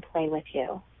going to come play with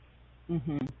you.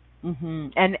 Mhm.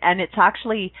 Mhm. And it's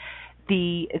actually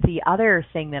the other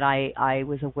thing that I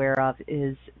was aware of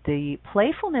is the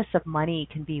playfulness of money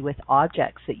can be with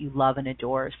objects that you love and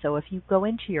adore. So if you go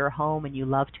into your home and you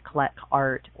love to collect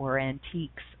art or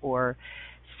antiques or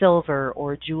silver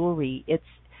or jewelry,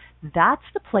 that's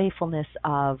the playfulness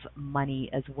of money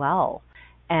as well.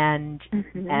 And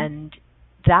and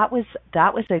that was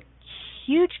a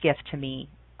huge gift to me.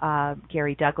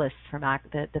 Gary Douglas, from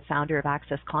the founder of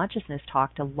Access Consciousness,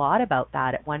 talked a lot about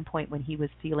that at one point when he was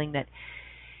feeling that,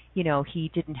 he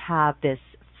didn't have this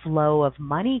flow of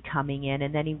money coming in,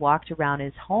 and then he walked around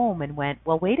his home and went,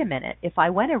 well, wait a minute, if I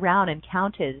went around and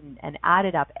counted and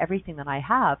added up everything that I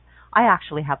have, I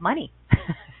actually have money.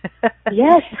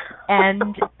 Yes.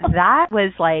 And that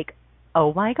was like,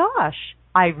 oh my gosh,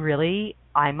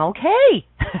 I'm okay.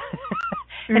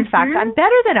 In fact, I'm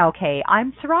better than okay.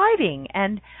 I'm thriving.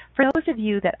 And for those of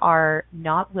you that are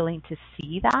not willing to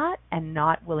see that and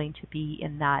not willing to be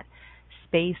in that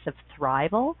space of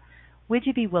thrival, would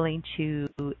you be willing to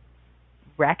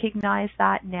recognize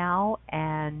that now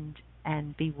and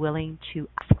be willing to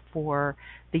ask for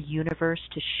the universe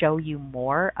to show you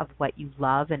more of what you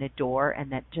love and adore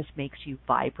and that just makes you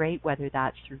vibrate, whether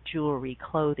that's through jewelry,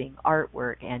 clothing,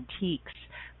 artwork, antiques,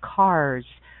 cars,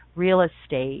 real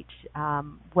estate,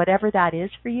 whatever that is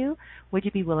for you? Would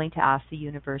you be willing to ask the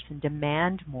universe and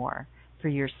demand more for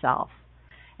yourself?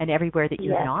 And everywhere that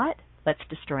you're not, let's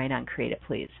destroy and uncreate it,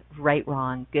 please. Right,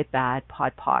 wrong, good, bad,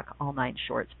 pod, poc, all nine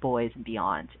shorts, boys and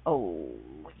beyond. Oh,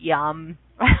 yum.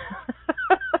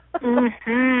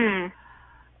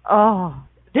 Oh,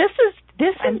 this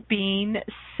has been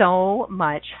so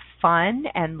much fun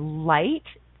and light.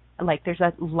 Like, there's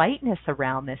a lightness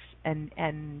around this,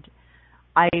 and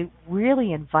I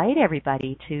really invite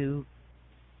everybody to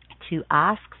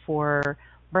ask for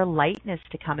more lightness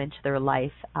to come into their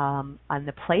life, on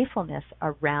the playfulness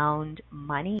around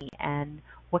money and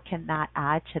what can that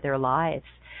add to their lives.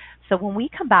 So when we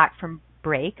come back from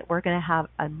break, we're going to have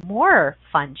more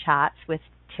fun chats with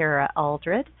Tara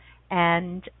Aldred,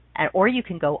 and or you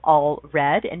can go all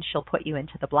red and she'll put you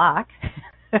into the black.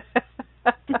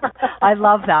 I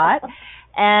love that.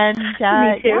 And Me too.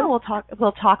 yeah,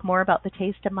 we'll talk more about the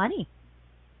taste of money.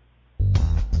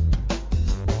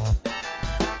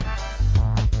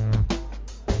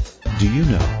 Do you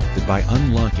know that by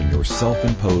unlocking your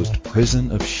self-imposed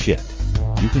prison of shit,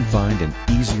 you can find an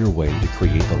easier way to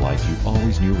create the life you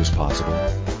always knew was possible?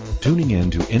 Tuning in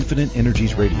to Infinite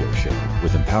Energies radio show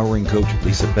with empowering coach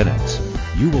Lisa Bennett,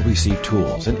 you will receive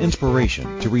tools and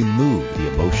inspiration to remove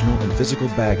the emotional and physical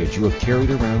baggage you have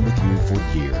carried around with you for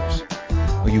years.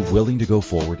 Are you willing to go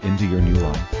forward into your new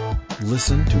life?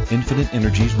 Listen to Infinite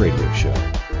Energies radio show,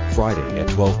 Friday at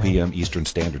 12 p.m. Eastern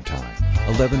Standard Time,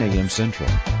 11 a.m. Central,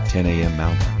 10 a.m.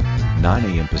 Mountain, 9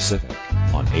 a.m. Pacific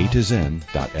on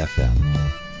A2Zen.fm.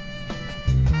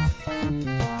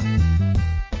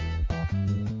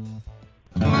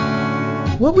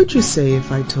 What would you say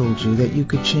if I told you that you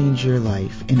could change your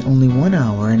life in only 1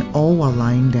 hour and all while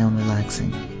lying down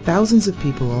relaxing? Thousands of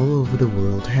people all over the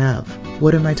world have.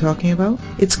 What am I talking about?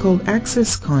 It's called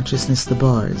Access Consciousness, the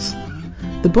bars.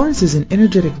 The bars is an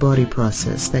energetic body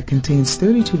process that contains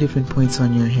 32 different points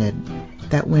on your head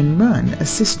that when run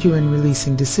assist you in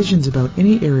releasing decisions about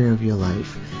any area of your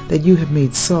life that you have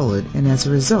made solid and as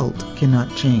a result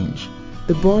cannot change.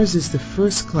 The bars is the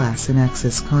first class in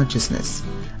Access Consciousness,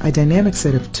 a dynamic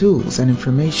set of tools and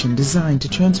information designed to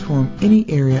transform any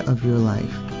area of your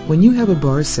life. When you have a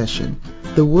bars session,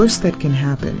 the worst that can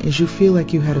happen is you feel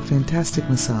like you had a fantastic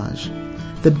massage.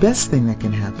 The best thing that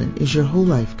can happen is your whole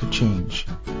life could change.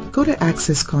 Go to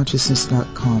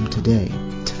accessconsciousness.com today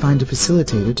to find a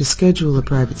facilitator to schedule a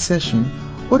private session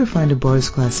or to find a bars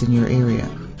class in your area.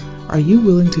 Are you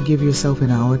willing to give yourself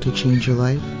an hour to change your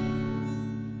life?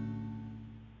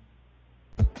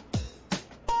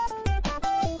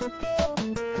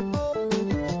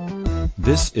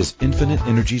 This is Infinite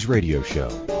Energies radio show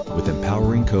with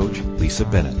empowering coach Lisa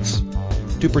Bennett.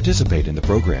 To participate in the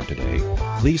program today,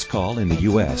 please call in the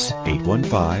U.S.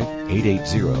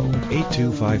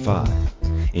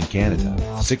 815-880-8255. In Canada,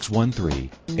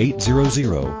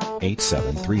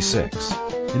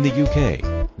 613-800-8736. In the UK,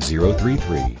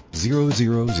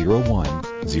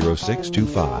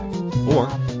 033-0001-0625. Or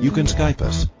you can Skype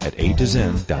us at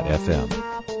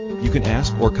A2Zen.fm. You can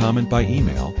ask or comment by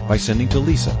email by sending to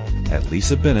Lisa at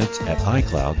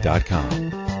lisabennett@icloud.com.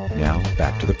 Now,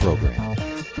 back to the program.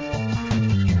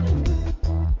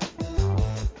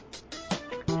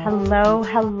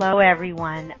 Hello,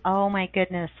 everyone. Oh, my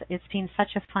goodness. It's been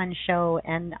such a fun show,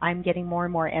 and I'm getting more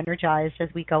and more energized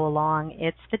as we go along.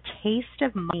 It's The Taste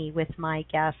of Money with my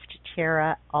guest,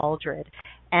 Tara Aldred.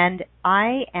 And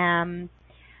I am...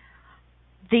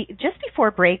 Just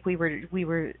before break, we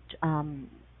were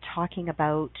talking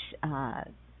about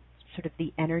sort of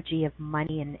the energy of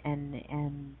money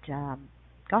and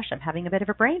gosh, I'm having a bit of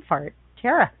a brain fart.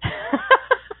 Tara,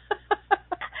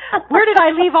 where did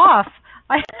I leave off?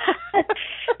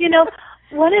 You know,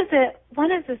 one of the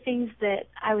things that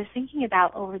I was thinking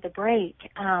about over the break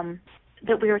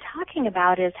that we were talking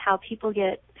about is how people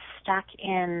get stuck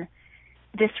in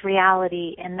this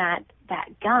reality and that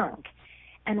gunk.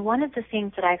 And one of the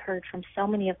things that I've heard from so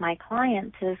many of my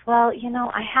clients is, well, you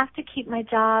know, I have to keep my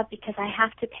job because I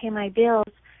have to pay my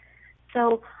bills,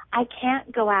 so I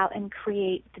can't go out and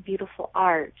create the beautiful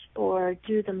art or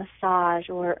do the massage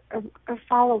or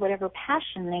follow whatever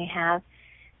passion they have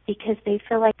because they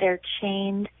feel like they're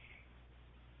chained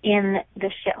in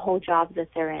the shithole job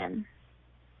that they're in.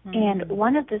 Mm-hmm. And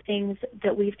one of the things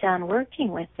that we've done working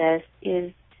with this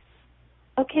is,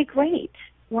 okay, great.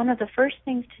 One of the first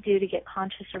things to do to get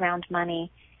conscious around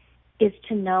money is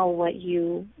to know what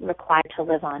you require to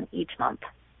live on each month.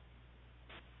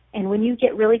 And when you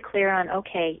get really clear on,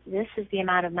 okay, this is the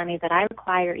amount of money that I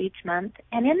require each month,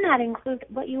 and in that include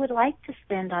what you would like to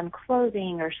spend on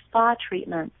clothing or spa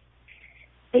treatments,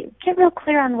 get real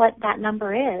clear on what that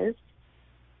number is,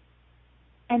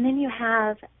 and then you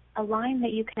have a line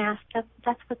that you can ask.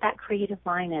 That's what that creative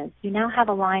line is. You now have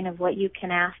a line of what you can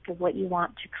ask of what you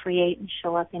want to create and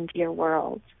show up into your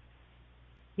world.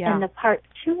 Yeah. And the part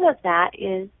two of that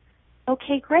is,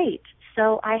 okay, great.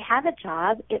 So I have a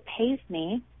job. It pays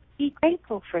me. Be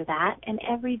grateful for that. And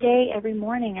every day, every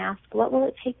morning, ask, what will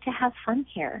it take to have fun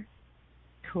here?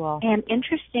 Cool. And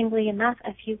interestingly enough,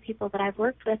 a few people that I've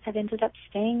worked with have ended up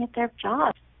staying at their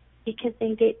jobs because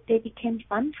they became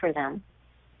fun for them.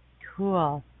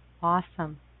 Cool.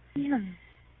 Awesome. Yeah.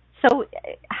 So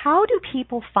how do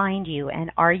people find you, and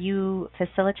are you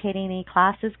facilitating any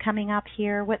classes coming up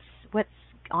here? What's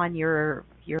on your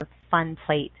fun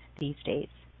plate these days?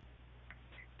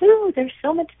 Ooh, there's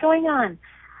so much going on.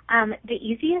 The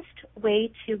easiest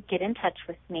way to get in touch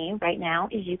with me right now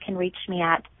is you can reach me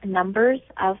at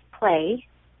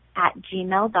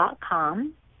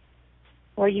numbersofplay@gmail.com,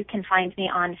 or you can find me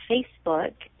on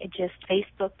Facebook, just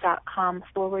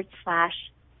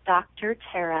facebook.com/Dr.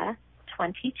 Tara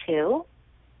 22.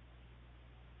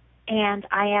 And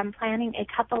I am planning a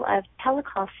couple of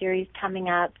telecall series coming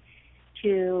up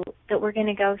that we're going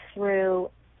to go through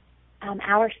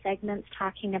our segments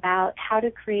talking about how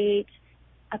to create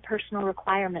a personal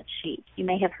requirement sheet. You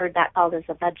may have heard that called as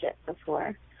a budget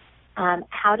before.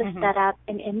 How to set up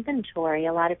an inventory.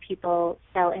 A lot of people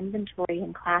sell inventory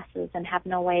in classes and have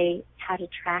no way how to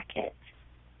track it.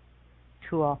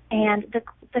 Cool. And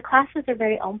the classes are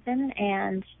very open,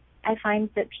 and I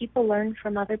find that people learn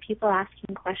from other people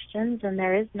asking questions, and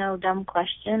there is no dumb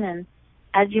question. And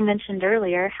as you mentioned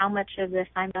earlier, how much of this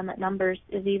I'm done at numbers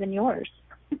is even yours?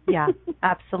 Yeah,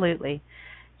 absolutely.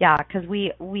 Yeah, because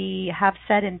we have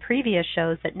said in previous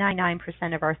shows that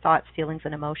 99% of our thoughts, feelings,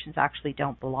 and emotions actually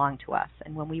don't belong to us.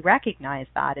 And when we recognize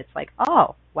that, it's like,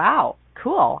 oh, wow,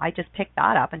 cool. I just picked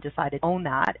that up and decided to own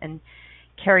that and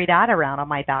carry that around on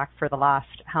my back for the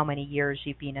last how many years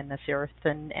you've been in this earth.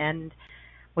 And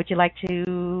would you like to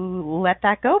let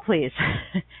that go, please?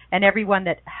 And everyone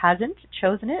that hasn't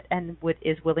chosen it and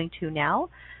is willing to now,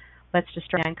 let's just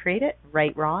try and create it.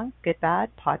 Right, wrong, good,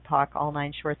 bad, pod, poc, all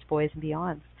nine shorts, boys, and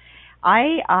beyonds.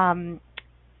 I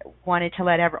wanted to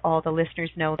let all the listeners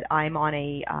know that I'm on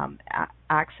a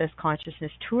Access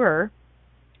Consciousness tour.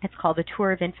 It's called the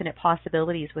Tour of Infinite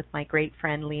Possibilities with my great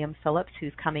friend Liam Phillips,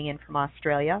 who's coming in from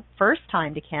Australia. First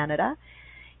time to Canada.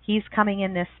 He's coming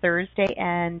in this Thursday,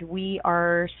 and we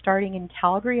are starting in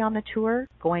Calgary on the tour,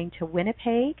 going to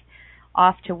Winnipeg,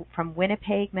 from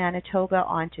Winnipeg, Manitoba,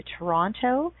 on to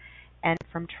Toronto, and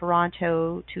from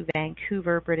Toronto to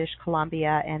Vancouver, British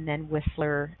Columbia, and then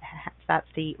Whistler. That's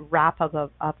the wrap-up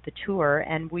of the tour,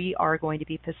 and we are going to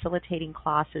be facilitating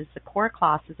classes, the core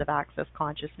classes of Access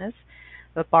Consciousness,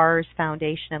 the Bars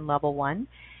Foundation and Level 1,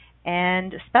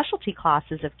 and specialty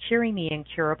classes of Curing the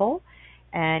Incurable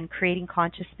and Creating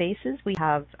Conscious Spaces. We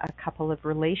have a couple of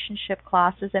relationship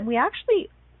classes, and we actually,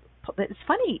 it's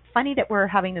funny that we're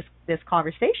having this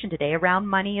conversation today around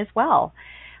money as well.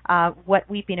 What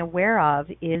we've been aware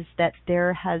of is that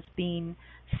there has been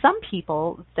some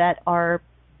people that are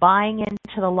buying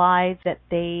into the lie that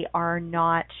they are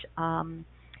not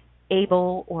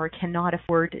able or cannot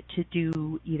afford to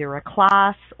do either a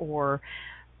class or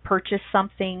purchase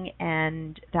something,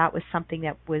 and that was something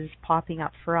that was popping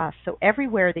up for us. So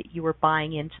everywhere that you were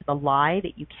buying into the lie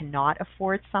that you cannot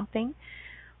afford something,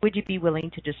 would you be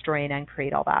willing to destroy and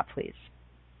uncreate all that, please?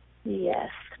 Yes.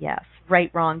 Yes.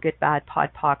 Right, wrong, good, bad,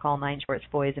 pod, poc, all nine shorts,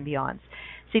 boys, and beyonds.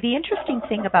 See, the interesting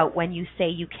thing about when you say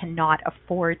you cannot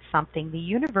afford something, the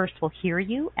universe will hear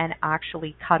you and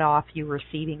actually cut off you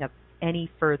receiving of any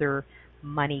further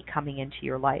money coming into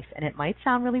your life. And it might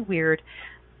sound really weird,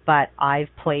 but I've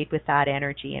played with that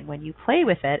energy. And when you play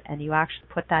with it and you actually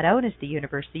put that out as the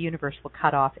universe will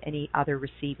cut off any other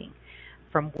receiving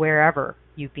from wherever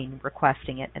you've been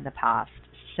requesting it in the past.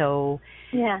 So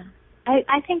yeah.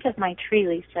 I think of my tree,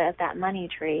 Lisa, of that money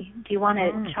tree. Do you want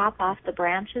to chop off the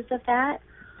branches of that?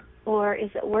 Or is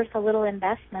it worth a little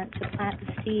investment to plant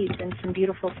the seeds in some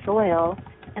beautiful soil?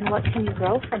 And what can you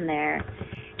grow from there?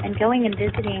 And going and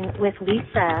visiting with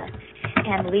Lisa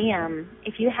and Liam,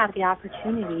 if you have the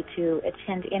opportunity to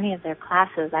attend any of their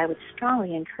classes, I would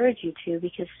strongly encourage you to,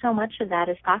 because so much of that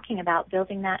is talking about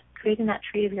creating that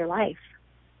tree of your life.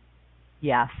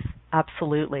 Yes,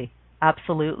 absolutely.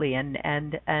 Absolutely,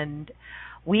 and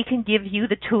we can give you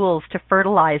the tools to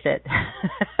fertilize it.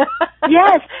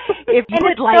 Yes, if you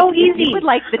would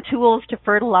like the tools to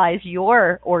fertilize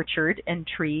your orchard and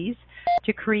trees,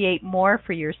 to create more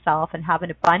for yourself and have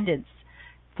an abundance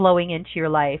flowing into your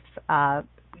life,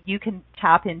 you can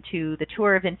tap into the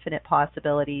Tour of Infinite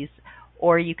Possibilities,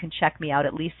 or you can check me out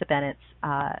at Lisa Bennett's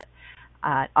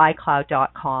at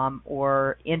iCloud.com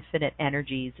or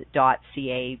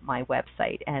infiniteenergies.ca, my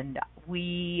website. And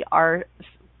we are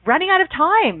running out of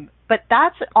time, but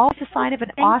that's always a sign of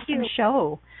an awesome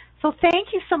show. So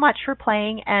thank you so much for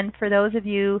playing, and for those of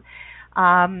you,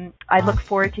 I look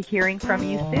forward to hearing from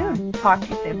you soon. Talk to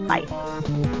you soon. Bye.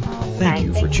 Thank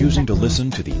you for choosing to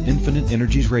listen to the Infinite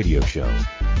Energies radio show.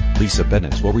 Lisa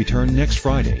Bennett will return next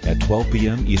Friday at 12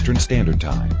 p.m. Eastern Standard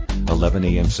Time, 11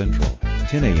 a.m. Central,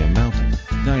 10 a.m. Mountain,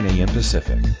 9 a.m.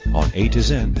 Pacific on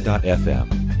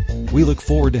A2Zen.fm. We look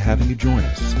forward to having you join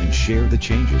us and share the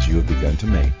changes you have begun to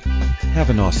make. Have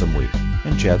an awesome week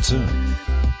and chat soon.